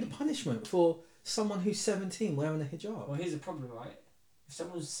 possibly be anyway. the punishment for someone who's 17 wearing a hijab? Well, here's the problem, right? If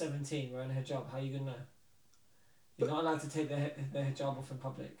someone's 17 wearing a hijab, how are you going to know? You're not allowed to take their hijab off in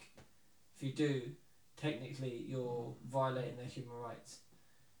public. If you do, technically you're violating their human rights.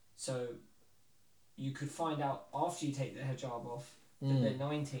 So you could find out after you take their hijab off that they're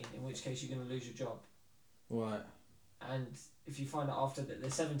 19, in which case you're going to lose your job. Right. And if you find out after that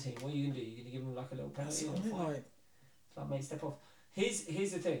they're 17, what are you going to do? You're going to give them like a little penalty or a fine? It's like, mate, step off. Here's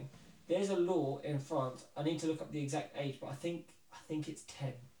the thing. There's a law in France. I need to look up the exact age, but I think it's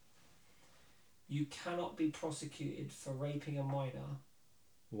 10. You cannot be prosecuted for raping a minor.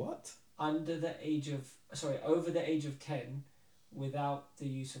 What? Over the age of 10, without the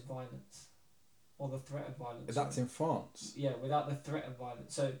use of violence, or the threat of violence. That's in France. Yeah, without the threat of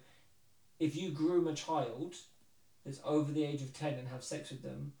violence. So, if you groom a child that's over the age of 10 and have sex with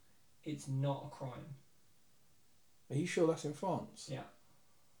them, it's not a crime. Are you sure that's in France? Yeah.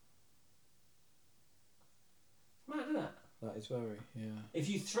 Mad, isn't it? That is very, yeah. If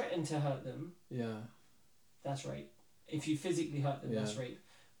you threaten to hurt them, Yeah. that's rape. If you physically hurt them, that's Yeah. rape.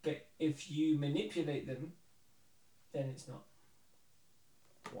 But if you manipulate them, then it's not.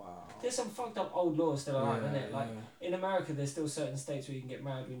 Wow. There's some fucked up old laws still around, isn't it? Like, yeah. in America, there's still certain states where you can get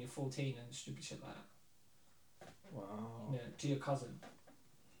married when you're 14 and stupid shit like that. Wow. You know, to your cousin.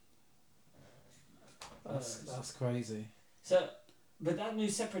 That's crazy. So, but that new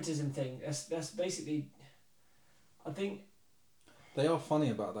separatism thing, that's basically, I think... They are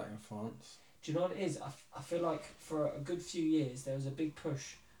funny about that in France. Do you know what it is? I feel like for a good few years, there was a big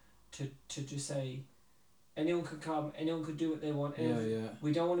push to just say, anyone could come, anyone could do what they want. Yeah.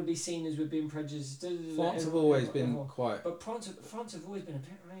 We don't want to be seen as we're being prejudiced. France have always been quite... But France have always been a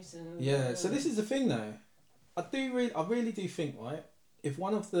bit racist. Yeah, so this is the thing though. I really do think, right, if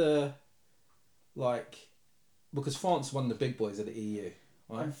one of the, like, because France is one of the big boys of the EU,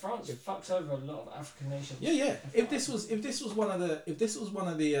 right? And France fucks over a lot of African nations. Yeah. If this was one of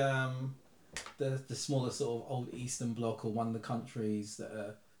the smaller sort of old Eastern Bloc, or one of the countries that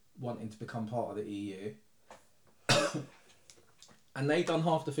are wanting to become part of the EU, and they done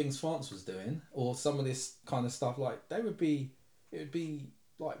half the things France was doing, or some of this kind of stuff, like it would be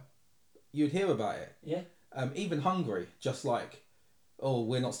like you'd hear about it. Yeah. Even Hungary, just like, oh,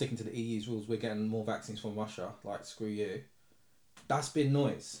 we're not sticking to the EU's rules, we're getting more vaccines from Russia, like, screw you. That's been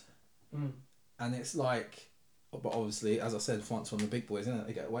noise. And it's like, but obviously, as I said, France one of the big boys, isn't it?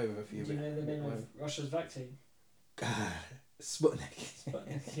 They get away with a few. Do you know the name of Russia's vaccine?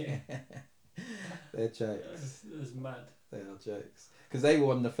 Sputnik. Yeah. They're jokes. It was mad. They are jokes. Because they were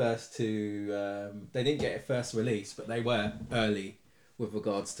one of the first to, they didn't get it first release, but they were early with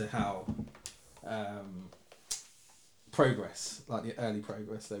regards to how progress, like the early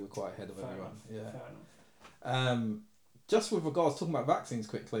progress, they were quite ahead of everyone. Yeah. Fair enough. Just with regards, talking about vaccines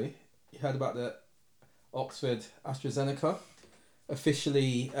quickly, you heard about the Oxford AstraZeneca.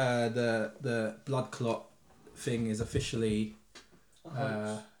 Officially, the blood clot thing is officially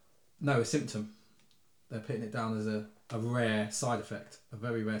a symptom. They're putting it down as a rare side effect, a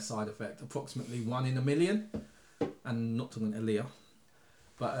very rare side effect, approximately 1 in a million, and not talking Aaliyah,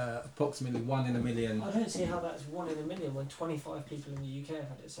 but approximately 1 in a million. I don't see how that's 1 in a million when 25 people in the UK have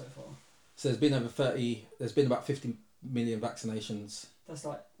had it so far. So there's been about 50 million vaccinations. That's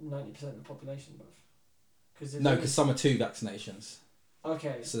like 90% of the population, bruv. Because some are 2 vaccinations.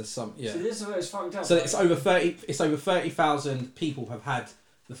 Okay. So there's some, yeah. So this is where it's fucked up. So it's over 30,000 people have had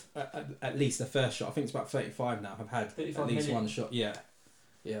at least the first shot. I think it's about 35 now have had at least million. one shot. Yeah.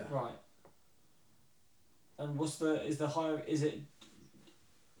 Right. And is it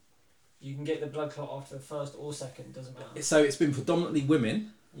you can get the blood clot after the first or second, doesn't matter. So it's been predominantly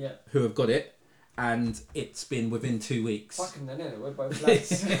women who have got it, and it's been within 2 weeks. Fucking then, innit? We're both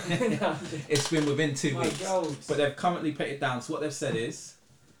lads. It's been within 2 My weeks. God. But they've currently put it down. So what they've said is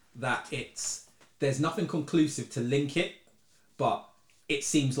that there's nothing conclusive to link it, but it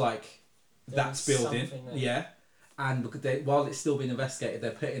seems like that's building. Yeah. And because while it's still being investigated,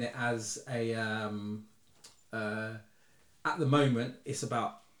 they're putting it as a at the moment it's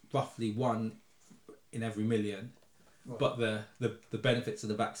about roughly 1 in every million. Right. But the benefits of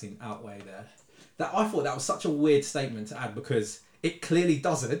the vaccine outweigh there. I thought that was such a weird statement to add, because it clearly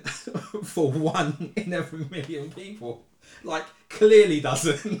doesn't for 1 in every million people. Like, clearly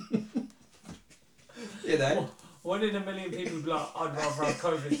doesn't. You know? 1 in a million people be like, I'd rather have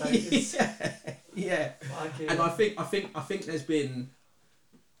COVID, thanks. Yeah. And I think there's been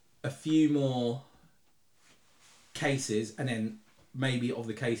a few more cases, and then maybe of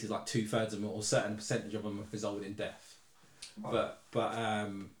the cases, like 2/3 of them or a certain percentage of them have resulted in death. Right. But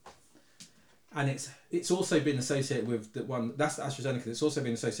and it's also been associated with the one that's the AstraZeneca. It's also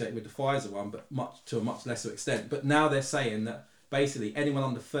been associated with the Pfizer one, but to a much lesser extent. But now they're saying that basically anyone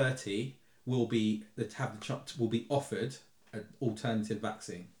under 30 will be offered an alternative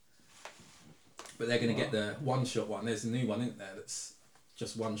vaccine. But they're going to get the one-shot one. There's a new one, isn't there? That's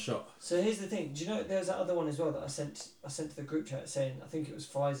just one shot. So here's the thing. Do you know there's that other one as well that I sent to the group chat saying, I think it was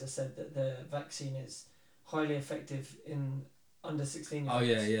Pfizer said that the vaccine is highly effective in under 16 year olds. Oh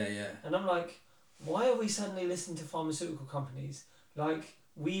yeah. And I'm like, why are we suddenly listening to pharmaceutical companies? Like,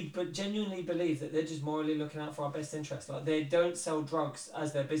 we genuinely believe that they're just morally looking out for our best interest. Like, they don't sell drugs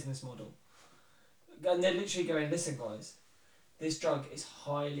as their business model. And they're literally going, listen guys, this drug is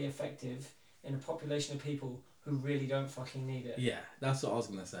highly effective in a population of people who really don't fucking need it. Yeah, that's what I was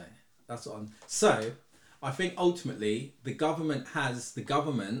going to say. So, I think ultimately the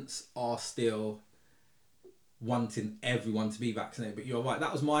governments are still wanting everyone to be vaccinated. But you're right,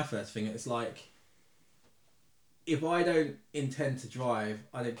 that was my first thing. It's like, if I don't intend to drive,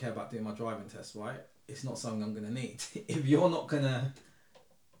 I don't care about doing my driving test, right? It's not something I'm going to need. If you're not going to...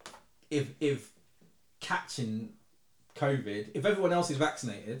 If catching COVID, if everyone else is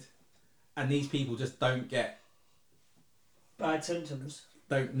vaccinated and these people just don't get... Bad symptoms.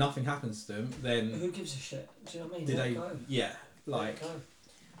 Nothing happens to them, then... Who gives a shit? Do you know what I mean? Let go. Yeah, like... Let go.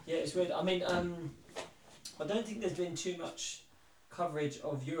 Yeah, it's weird. I mean, I don't think there's been too much coverage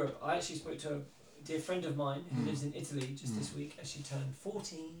of Europe. I actually spoke to a dear friend of mine who lives in Italy just this week, and she turned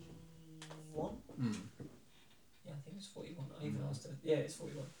 41. Yeah, I think it was 41. I even asked her. Yeah, it's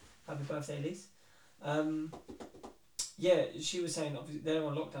 41. Happy birthday, Elise. Yeah, she was saying obviously they're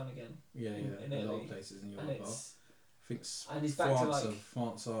on lockdown again. Yeah, in a Italy. lot of places in Europe are. I think and it's back to like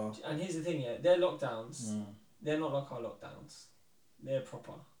France are. And here's the thing, yeah, their lockdowns, they're not like our lockdowns. They're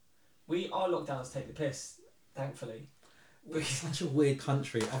proper. Our lockdowns take the piss, thankfully. We're such a weird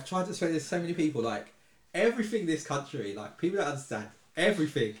country. I've tried to explain this to so many people. Like, everything this country, like, people don't understand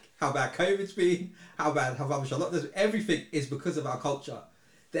everything. How bad COVID's been, how rubbish our lockdowns. Everything is because of our culture.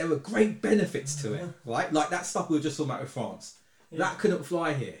 There were great benefits to it, right? Like that stuff we were just talking about with France. Yeah. That couldn't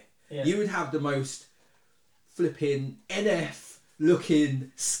fly here. Yeah. You would have the most flipping NF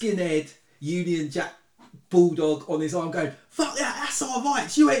looking skinhead Union Jack bulldog on his arm going, fuck yeah, that's our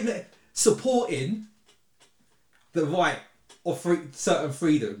rights. You ain't there. Supporting the right of certain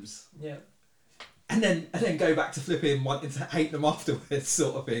freedoms. Yeah. And then go back to flipping wanting to hate them afterwards,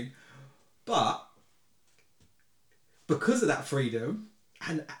 sort of thing. But because of that freedom,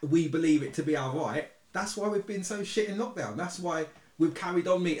 and we believe it to be our right, that's why we've been so shit in lockdown. That's why we've carried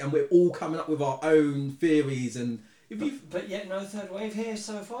on meat and we're all coming up with our own theories and... But yet no third wave here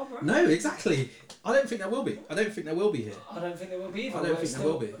so far, bro. No, exactly. I don't think there will be. I don't think there will be here. I don't think there will be either. I don't think there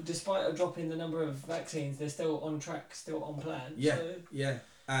will be. Despite a drop in the number of vaccines, they're still on track, still on plan. Yeah, so, yeah.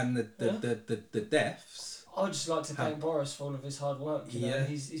 And the deaths... I'd just like to thank Boris for all of his hard work. You know?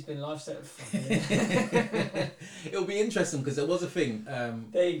 He's been lifesaver for It'll be interesting because there was a thing.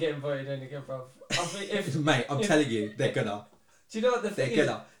 They ain't getting voted in again, bro. Mate, I'm telling you, they're gonna. Do you know what the thing is?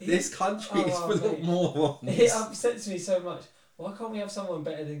 This country is full of morons. It upsets me so much. Why can't we have someone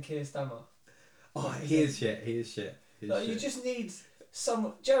better than Keir Starmer? Oh, he is shit. You just need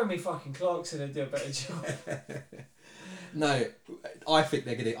some Jeremy fucking Clarkson to do a better job. No, I think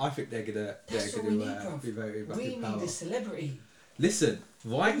they're gonna be very We need a celebrity. Listen,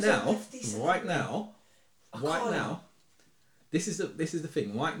 right now, this is the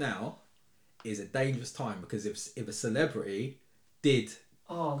thing. Right now is a dangerous time because if a celebrity did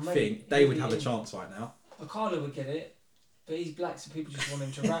they would have a chance right now. Akala would get it, but he's black, so people just want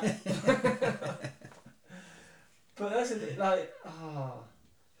him to rap. But that's a bit like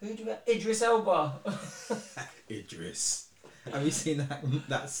who do we... Idris Elba. Idris. Have you seen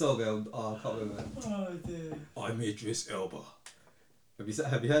that song? I can't remember. Oh dear. I'm Idris Elba. Have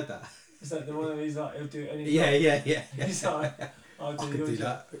you heard that? Is that the one where he's like, he'll do anything? Yeah. He's like, I'll do your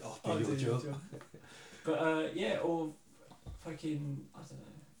job. I'll do your job. But or fucking, I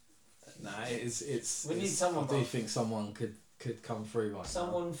don't know. Nah, it's. We need someone. I do think someone could come through right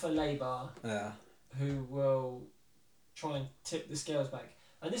someone now. For Labour. Yeah. Who will try and tip the scales back.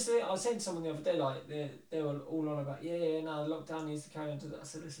 And this, I was saying to someone the other day, like they were all on about, no, the lockdown needs to carry on. I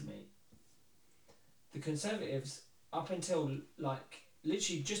said, listen, mate. The Conservatives, up until like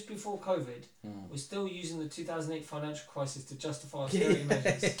literally just before COVID, were still using the 2008 financial crisis to justify austerity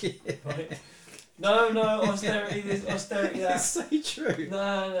measures. Right? No, austerity, this, austerity, that. It's so true.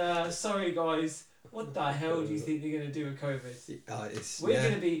 No, sorry guys. What the hell do you think they're going to do with COVID? It's, We're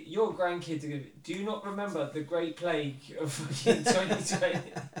going to be, your grandkids are going to be, do you not remember the Great Plague of fucking 2020?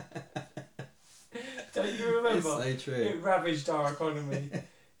 Don't you remember? It's so true. It ravaged our economy.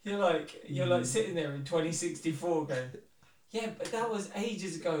 You're like sitting there in 2064 going, yeah, but that was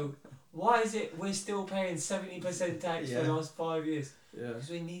ages ago. Why is it we're still paying 70% tax for the last 5 years? Yeah. Because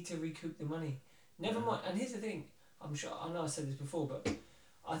we need to recoup the money. Never mind. And here's the thing. I'm sure I know I said this before, but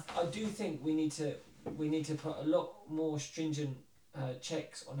I do think we need to put a lot more stringent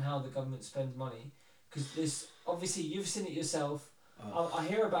checks on how the government spends money, because this obviously you've seen it yourself. I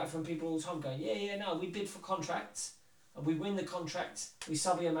hear about it from people all the time going, no, we bid for contracts and we win the contracts, we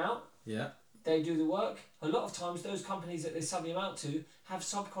sub them out. Yeah. They do the work. A lot of times those companies that they sub them out to have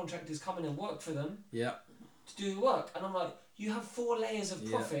subcontractors come in and work for them. Yeah. To do the work. And I'm like, you have 4 layers of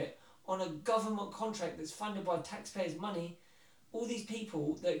profit on a government contract that's funded by taxpayers' money. All these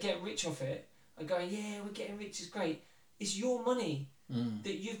people that get rich off it are going, we're getting rich, it's great. It's your money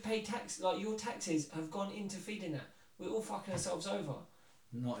that you've paid tax, like your taxes have gone into feeding that. We're all fucking ourselves over.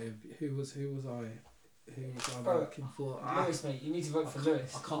 Not if, who was I Bro, working for? Lewis, mate, you need to vote for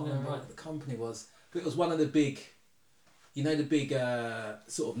Lewis. I can't remember what the company was, but it was one of the big, the big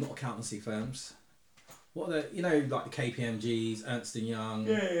sort of not accountancy firms. What are the, like the KPMGs, Ernst & Young,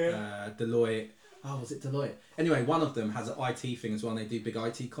 Deloitte. Oh, was it Deloitte? Anyway, one of them has an IT thing as well, and they do big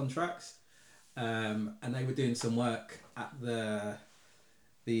IT contracts. And they were doing some work at the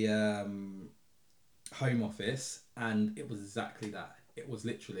Home Office, and it was exactly that. It was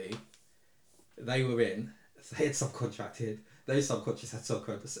literally, they had subcontracted, those subcontractors had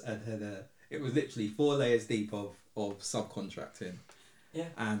subcontractors, and it was literally 4 layers deep of subcontracting. Yeah.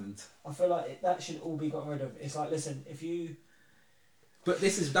 And I feel like that should all be got rid of. It's like, listen, if you... But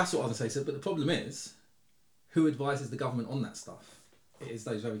that's what I was going to say. So, but the problem is, who advises the government on that stuff? It is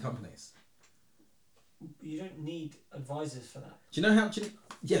those very companies. You don't need advisors for that. Do you know how... Do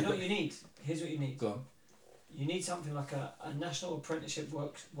you know what you need? Here's what you need. Go on. You need something like a national apprenticeship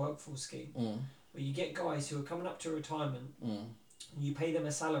workforce scheme where you get guys who are coming up to retirement and you pay them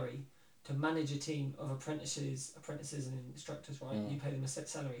a salary to manage a team of apprentices and instructors, right? You pay them a set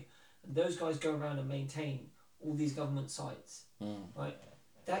salary. And those guys go around and maintain all these government sites, right?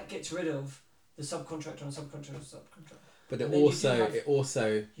 That gets rid of the subcontractor and subcontractor. But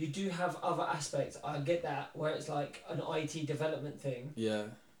you do have other aspects. I get that, where it's like an IT development thing. Yeah.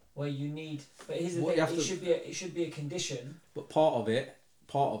 Where you need, but here's the thing: it should be a condition. But part of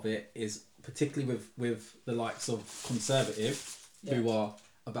it is particularly with the likes of Conservative, who are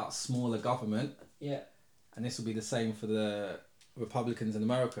about smaller government. Yeah. And this will be the same for the Republicans in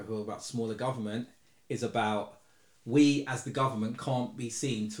America, who are about smaller government. Is about, we as the government can't be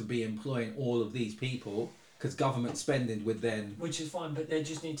seen to be employing all of these people because government spending would then. Which is fine, but they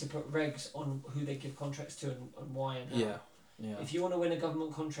just need to put regs on who they give contracts to and why and how. Yeah. Yeah. If you want to win a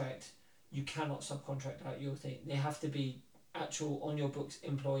government contract, you cannot subcontract out your thing. They have to be actual on your books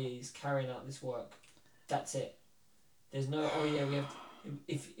employees carrying out this work. That's it. There's no we have to,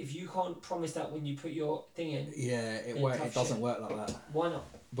 if you can't promise that when you put your thing in. Yeah, it doesn't work like that. Why not?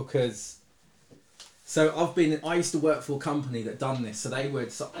 Because I used to work for a company that done this, so they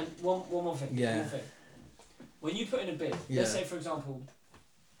would. And one more thing. Yeah. One more thing. When you put in a bid, let's say for example.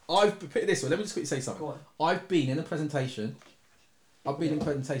 I've put it this way. Let me just quickly say something. Go on. I've been in a presentation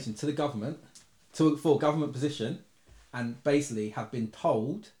to the government, for a government position, and basically have been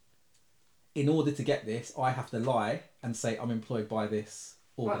told, in order to get this, I have to lie and say I'm employed by this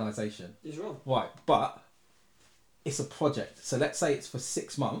organisation. Right. It's wrong. Right, but it's a project. So let's say it's for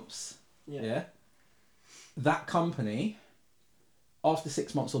 6 months. Yeah. That company, after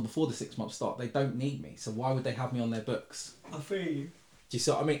 6 months or before the 6 months start, they don't need me. So why would they have me on their books? I feel you. Do you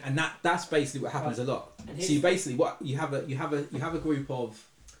see what I mean? And that's basically what happens a lot. So you basically you have a group of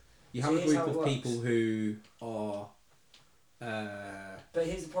people who are. But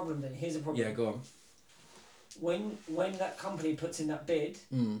here's the problem. Then here's the problem. Yeah, go on. When that company puts in that bid,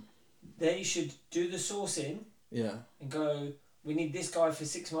 they should do the sourcing. Yeah. And go, we need this guy for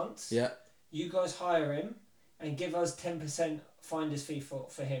 6 months. Yeah. You guys hire him, and give us 10% finder's fee for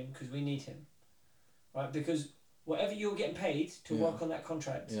him because we need him, right? Because whatever you're getting paid to work on that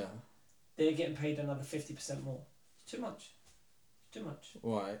contract, they're getting paid another 50% more. It's too much. It's too much.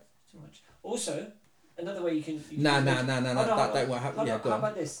 Right. It's too much. Also, another way you can. No. That won't happen. How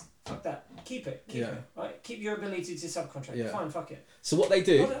about this? Fuck that. Keep it. Keep it. Right. Keep your ability to subcontract. Yeah. Fine. Fuck it. So what they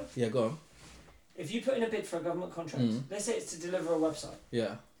do? Yeah. Go on. If you put in a bid for a government contract, let's say it's to deliver a website.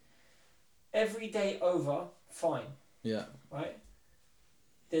 Yeah. Every day over, fine. Yeah. Right.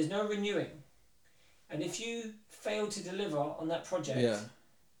 There's no renewing. And if you fail to deliver on that project,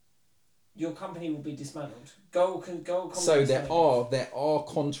 your company will be dismantled. Go. So there are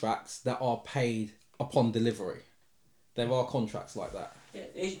contracts that are paid upon delivery. There are contracts like that. Yeah,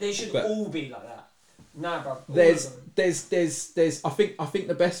 they should But all be like that. Nah, bro. There's I think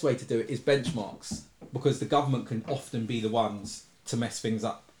the best way to do it is benchmarks, because the government can often be the ones to mess things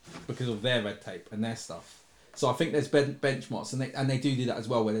up because of their red tape and their stuff. So I think there's benchmarks, and they do that as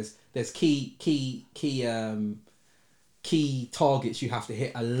well, where there's key targets you have to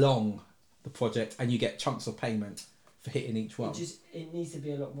hit along the project, and you get chunks of payment for hitting each one. It needs to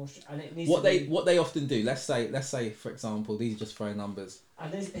be a lot more, and it needs what to they be, what they often do. Let's say for example, these are just throwing numbers.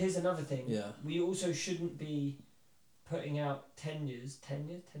 And here's another thing. Yeah. We also shouldn't be putting out tenders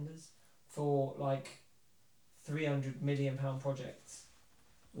for like £300 million projects.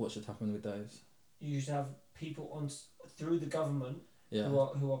 What should happen with those? You should have people through the government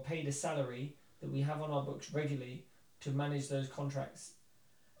who are paid a salary that we have on our books regularly to manage those contracts.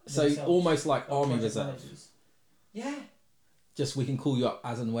 So almost like army reserve. Managers. Yeah. Just we can call you up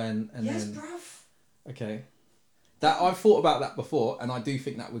as and when, and yes, then. bruv. Okay. That I've thought about that before, and I do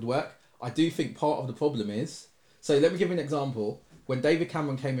think that would work. I do think part of the problem is. So let me give you an example. When David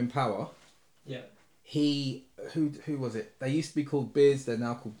Cameron came in power. Yeah. Who was it? They used to be called Biz. They're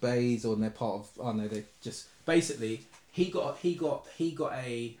now called Bays, or they're part of. Oh no, they just basically he got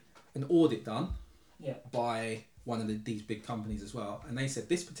an audit done. Yeah. By one of these big companies as well, and they said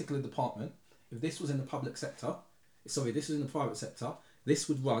this particular department, if this was in the public sector, this was in the private sector, this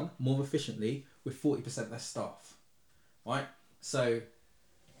would run more efficiently with 40% less staff, right? So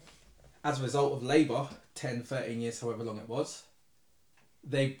as a result of Labour, 10, 13 years, however long it was,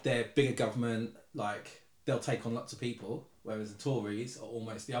 they're bigger government, like they'll take on lots of people, whereas the Tories are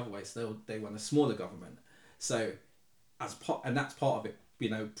almost the other way, so they want a smaller government. So and that's part of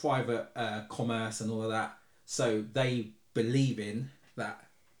it, private commerce and all of that. So they believe in that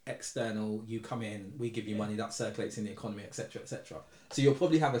external, you come in, we give you money, that circulates in the economy, etc, etc. So you'll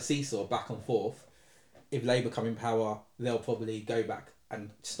probably have a seesaw back and forth. If Labour come in power, they'll probably go back and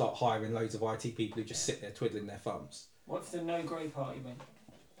start hiring loads of IT people who just sit there twiddling their thumbs. What if the No Grey Party went?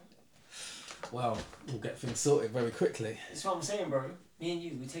 Well, we'll get things sorted very quickly. That's what I'm saying, bro. Me and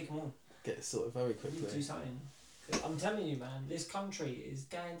you, we take them on. Get it sorted very quickly. Do something. I'm telling you, man, this country is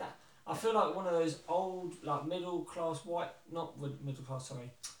going that. I feel like one of those old, like middle class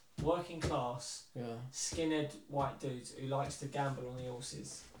working class, skinhead white dudes who likes to gamble on the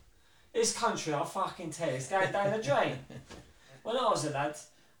horses. This country, I fucking tell you, it's going down the drain. When I was a lad,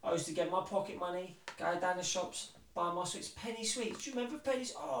 I used to get my pocket money, go down the shops, buy my sweets, penny sweets. Do you remember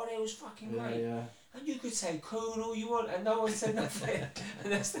pennies? Oh, they was fucking great. Yeah. And you could say cool all you want, and no one said nothing.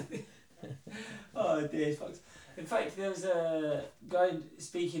 And that's the thing. Oh dear, fucks. In fact, there was a guy,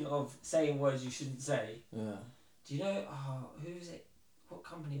 speaking of saying words you shouldn't say. Yeah. Do you know, who was it? What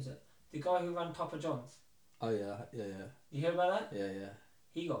company was it? The guy who ran Papa John's. Oh yeah. You hear about that? Yeah.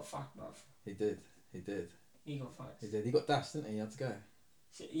 He got fucked, bruv. He did. He got fucked. He did. He got dashed, didn't he? He had to go.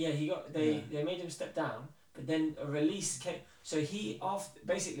 So, yeah, they made him step down, but then a release came. So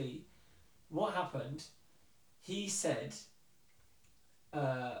basically, what happened, he said,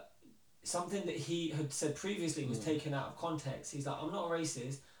 something that he had said previously was taken out of context. He's like, I'm not a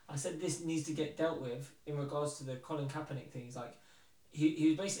racist. I said this needs to get dealt with in regards to the Colin Kaepernick thing. He's like, he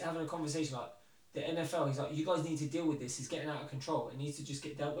was basically having a conversation like the NFL. He's like, you guys need to deal with this. It's getting out of control. It needs to just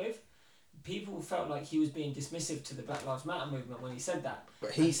get dealt with. People felt like he was being dismissive to the Black Lives Matter movement when he said that.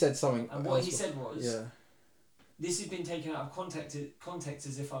 But he said something. And what he said was, this has been taken out of context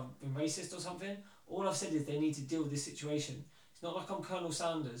as if I've been racist or something. All I've said is they need to deal with this situation. It's not like I'm Colonel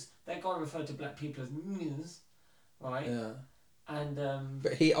Sanders. That guy referred to black people as millions, right? Yeah. And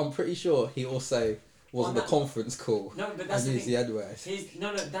but I'm pretty sure he also was on the conference call. No, but that's and used the N-word. This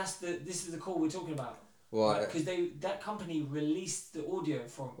is the call we're talking about. Right. Because that company released the audio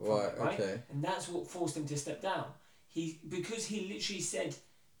from it, right? Okay. And that's what forced him to step down. Because he literally said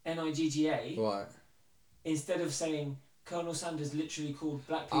NIGGA. Right. Instead of saying Colonel Sanders literally called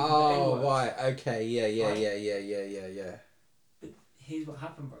black people the N-word. Oh, right. Okay. Yeah. But here's what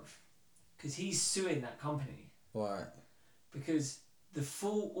happened, bro. Because he's suing that company. Right. Because the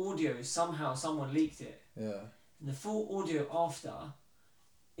full audio, somehow someone leaked it. Yeah. And the full audio after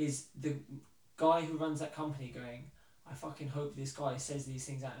is the guy who runs that company going, I fucking hope this guy says these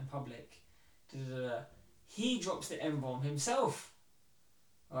things out in public. He drops the N-bomb himself.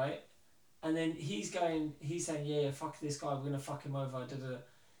 Right? And then he's saying, yeah, fuck this guy, we're going to fuck him over.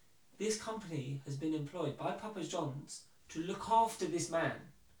 This company has been employed by Papa John's to look after this man,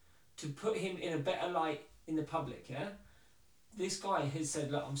 to put him in a better light in the public, yeah? This guy has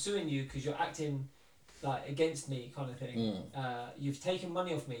said, look, I'm suing you because you're acting like against me kind of thing. You've taken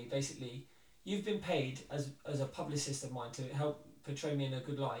money off me, basically. You've been paid as a publicist of mine to help portray me in a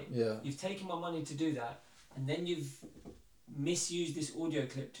good light. Yeah. You've taken my money to do that, and then you've misused this audio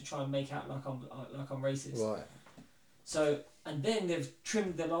clip to try and make out like I'm racist. Right. So, and then they've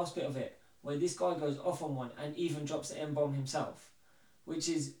trimmed the last bit of it where this guy goes off on one and even drops the N-bomb himself, which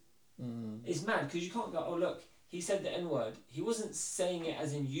is it's mad because you can't go, oh look, he said the N-word. He wasn't saying it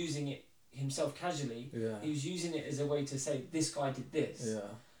as in using it himself casually. Yeah. He was using it as a way to say this guy did this. Yeah.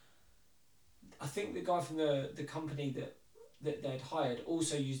 I think the guy from the company that they'd hired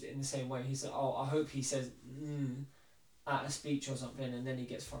also used it in the same way. He said, oh, I hope he says at a speech or something and then he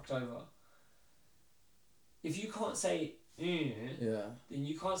gets fucked over. If you can't say then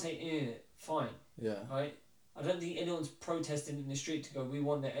you can't say fine. Yeah. Right? I don't think anyone's protesting in the street to go, we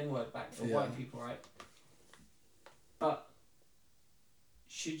want the N-word back for white people, right? But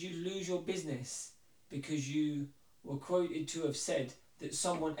should you lose your business because you were quoted to have said that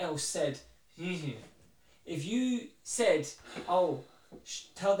someone else said, if you said, oh,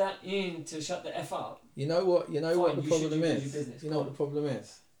 tell that to shut the F up. You know what the problem is? You know what the problem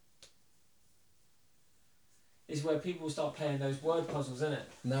is? Is where people start playing those word puzzles, isn't it?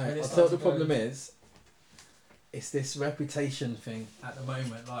 No, I'll tell you what the problem is. It's this reputation thing at the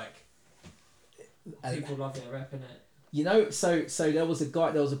moment, like people love it, rep, innit? You know, so there was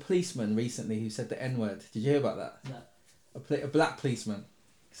a policeman recently who said the N-word. Did you hear about that? No. A black policeman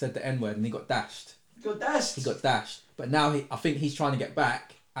said the N-word and he got dashed. He got dashed. But now I think he's trying to get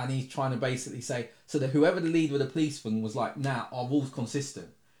back and he's trying to basically say, so that whoever the leader of the policeman was like, nah, our rule's consistent.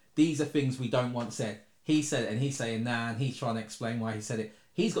 These are things we don't want said. He said it and he's saying nah, and he's trying to explain why he said it.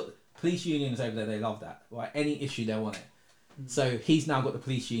 He's got police unions over there, they love that, right? Any issue they want it. So he's now got the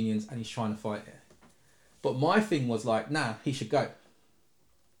police unions and he's trying to fight it. But my thing was like, nah, he should go.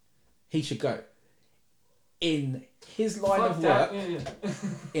 He should go. In his line of work,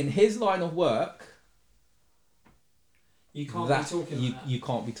 in his line of work, you can't be talking like that. You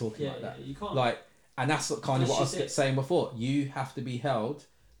can't be talking like that. Yeah, you can't. Like, and that's kind of what I was saying before. You have to be held.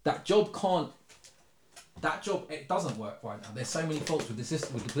 That job, it doesn't work right now. There's so many faults with the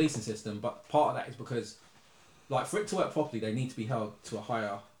system, with the policing system, but part of that is because, like, for it to work properly, they need to be held to a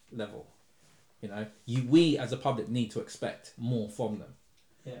higher level. You know, we as a public need to expect more from them.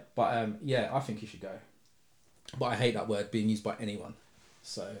 Yeah. But I think you should go. But I hate that word being used by anyone.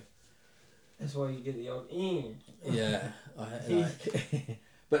 So. That's why you get the old Yeah,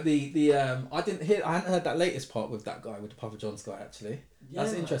 but the I hadn't heard that latest part with that guy, with the Papa John's guy, actually. Yeah.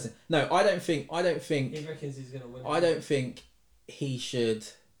 That's interesting. No, I don't think he reckons he's gonna win. I don't think he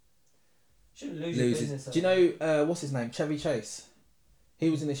shouldn't lose his business. Do you know what's his name? Chevy Chase. He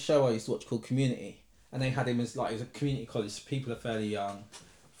was in this show I used to watch called Community, and they had him as like, it was a community college, so people are fairly young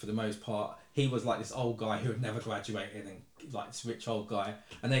for the most part. He was like this old guy who had never graduated and like this rich old guy,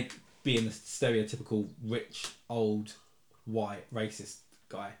 and they being the stereotypical rich old white racist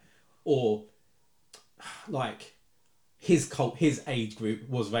guy, or like his age group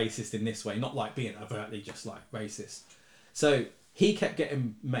was racist in this way, not like being overtly just like racist. So he kept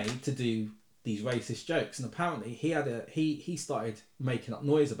getting made to do these racist jokes, and apparently he started making up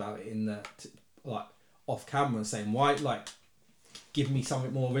noise about it in the like off camera and saying, why, like, give me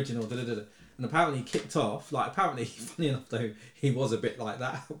something more original, and apparently he kicked off. Like, apparently, funny enough though, he was a bit like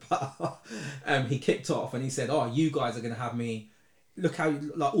that, but he kicked off and he said, oh, you guys are gonna have me, look how,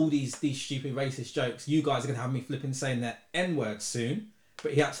 like, all these stupid racist jokes, you guys are gonna have me flipping saying that N-word soon.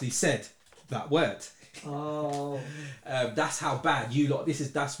 But he actually said that word. Oh. That's how bad you lot.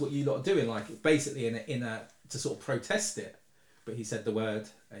 That's what you lot are doing. Like, basically in a to sort of protest it. But he said the word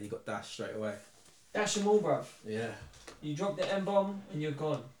and he got dashed straight away. Dash them all, bruv. Yeah. You drop the N-bomb and you're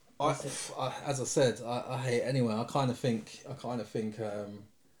gone. As I said, I hate it anyway. I kind of think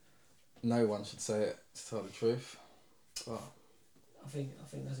no one should say it, to tell the truth. But I think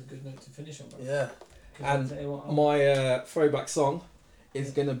that's a good note to finish on, bruv. Yeah. And my throwback song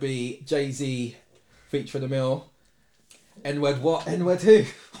is gonna be Jay-Z featuring the Mill. N-word what? N-word who?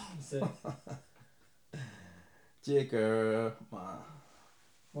 That's it. Jigger.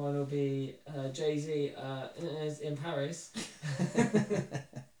 Mine will be Jay-Z in Paris.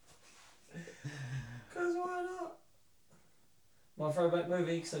 Because why not? My throwback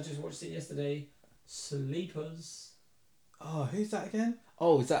movie, because I just watched it yesterday, Sleepers. Oh, who's that again?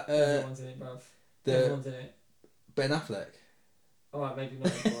 Oh, is that... Everyone's in it, bruv. Everyone's in it. Ben Affleck? Alright, maybe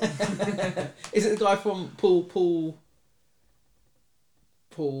not everyone. Is it the guy from Paul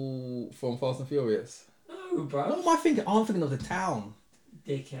from Fast and Furious? No, bruv. What am I thinking? Oh, I'm thinking of The Town.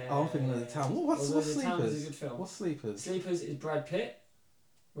 Dickhead. Oh, I'm thinking of The Town. What's The Sleepers? Town is a good film. What's Sleepers? Sleepers is Brad Pitt,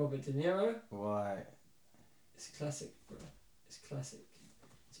 Robert De Niro. Right. It's a classic, bro. It's classic.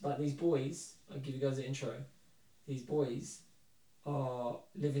 It's about these boys. I'll give you guys an intro. These boys are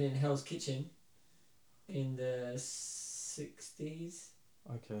living in Hell's Kitchen in the 60s.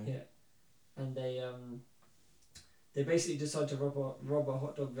 Okay. Yeah. And they basically decide to rob a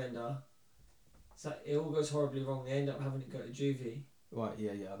hot dog vendor. So it all goes horribly wrong. They end up having to go to juvie. Right.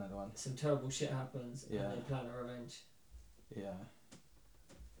 Yeah. I know the one. Some terrible shit happens, Yeah. and they plan a revenge. Yeah.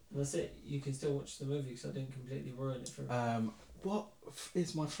 And that's it. You can still watch the movie because I didn't completely ruin it for. What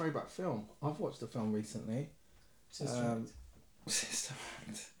is my throwback film? I've watched a film recently. Sister Act. Sister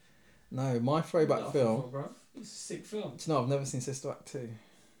Act. No, my throwback Not film. before, bro. It's a sick film. Do you know, I've never seen Sister Act 2.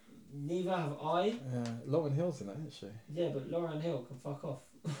 Neither have I. Yeah, Lauren Hill's in it, isn't she? Yeah, but Lauren Hill can fuck off.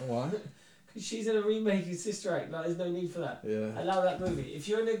 Why? Because she's in a remake of Sister Act. Like, there's no need for that. Yeah. Allow that movie.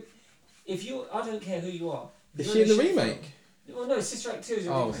 I don't care who you are. If Is you're she in the a shit remake? Film, well, no, Sister Act 2 is a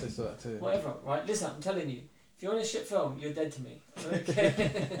Oh, remake. Sister Act 2. Whatever, right? Listen, I'm telling you. If you're in a shit film, you're dead to me.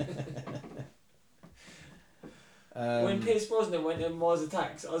 Okay. When Pierce Brosnan went in Mars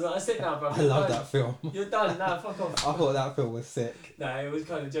Attacks, I was like, that's it now, bro. I love that film. You're done. Nah, fuck off. I thought that film was sick. Nah, it was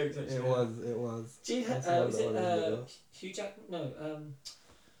kind of jokes actually. It was. Gene, That's was what I it love. Hugh Jackman? No,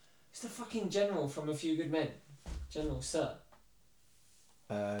 it's the fucking general from A Few Good Men. General Sir.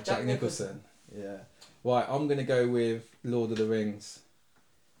 Jack Nicholson. Yeah. Right, I'm going to go with Lord of the Rings.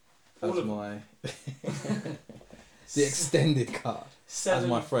 All As of my... the extended cut. As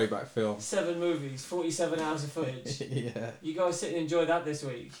my throwback film. 7 movies, 47 hours of footage. Yeah. You guys sit and enjoy that this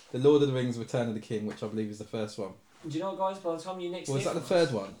week. The Lord of the Rings Return of the King, which I believe is the first one. Do you know what, guys? By the time you next Or is hear that the from us-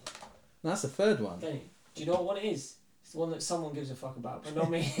 third one? No, that's the third one. Danny, do you know what it is? It's the one that someone gives a fuck about, but not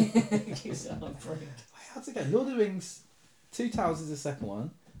me. You sound like a prick. How's it go? Lord of the Rings, Two Towers is the second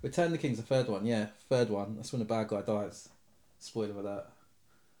one. Return of the King's the third one. Yeah, third one. That's when the bad guy dies. Spoiler alert.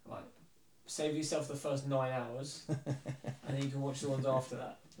 Right. Save yourself the first 9 hours, and then you can watch the ones after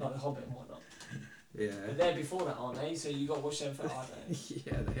that, like The Hobbit and whatnot. Yeah. But they're before that, aren't they? So you got to watch them for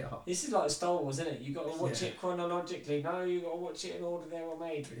Yeah, they are. This is like Star Wars, isn't it? You got to watch Yeah. it chronologically. No, you got to watch it in order they were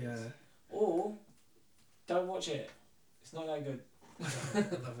made. Yeah. Or don't watch it. It's not that good. I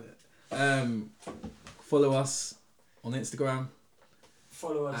love it. Follow us on Instagram,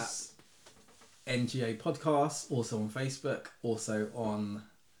 Follow us. NGA Podcast, also on Facebook, also on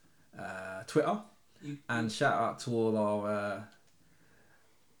Twitter. And shout out to all our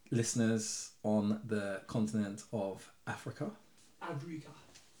listeners on the continent of Africa. Africa.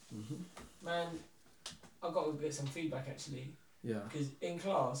 Man, I've got to get some feedback actually. Yeah. Because in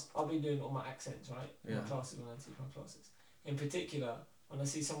class, I've been doing all my accents, right? In Yeah. my classes, when I teach my classes. In particular, when I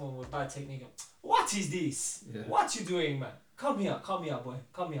see someone with bad technique, I'm, what is this? Yeah. What you doing, man? Come here, boy.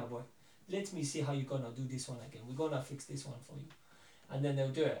 Come here, boy. Let me see how you gonna do this one again. We're gonna fix this one for you. And then they'll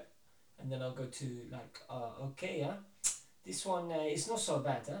do it. And then I'll go to like, okay, yeah, this one it's not so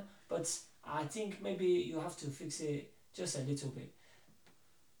bad, huh? But I think maybe you have to fix it just a little bit.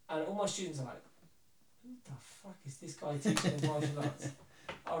 And all my students are like, who the fuck is this guy teaching us martial arts?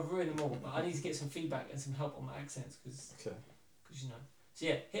 I'll ruin them all, but I need to get some feedback and some help on my accents because Okay. you know. So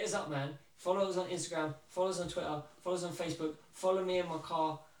yeah, hit us up, man. Follow us on Instagram, follow us on Twitter, follow us on Facebook, follow me in my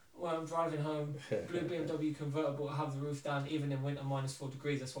car when I'm driving home. Blue BMW convertible, I have the roof down, even in winter -4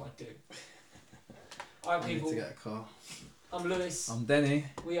 degrees, that's what I do. Alright I need people, to get a car. I'm Lewis. I'm Denny.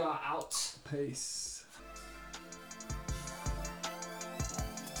 We are out. Peace.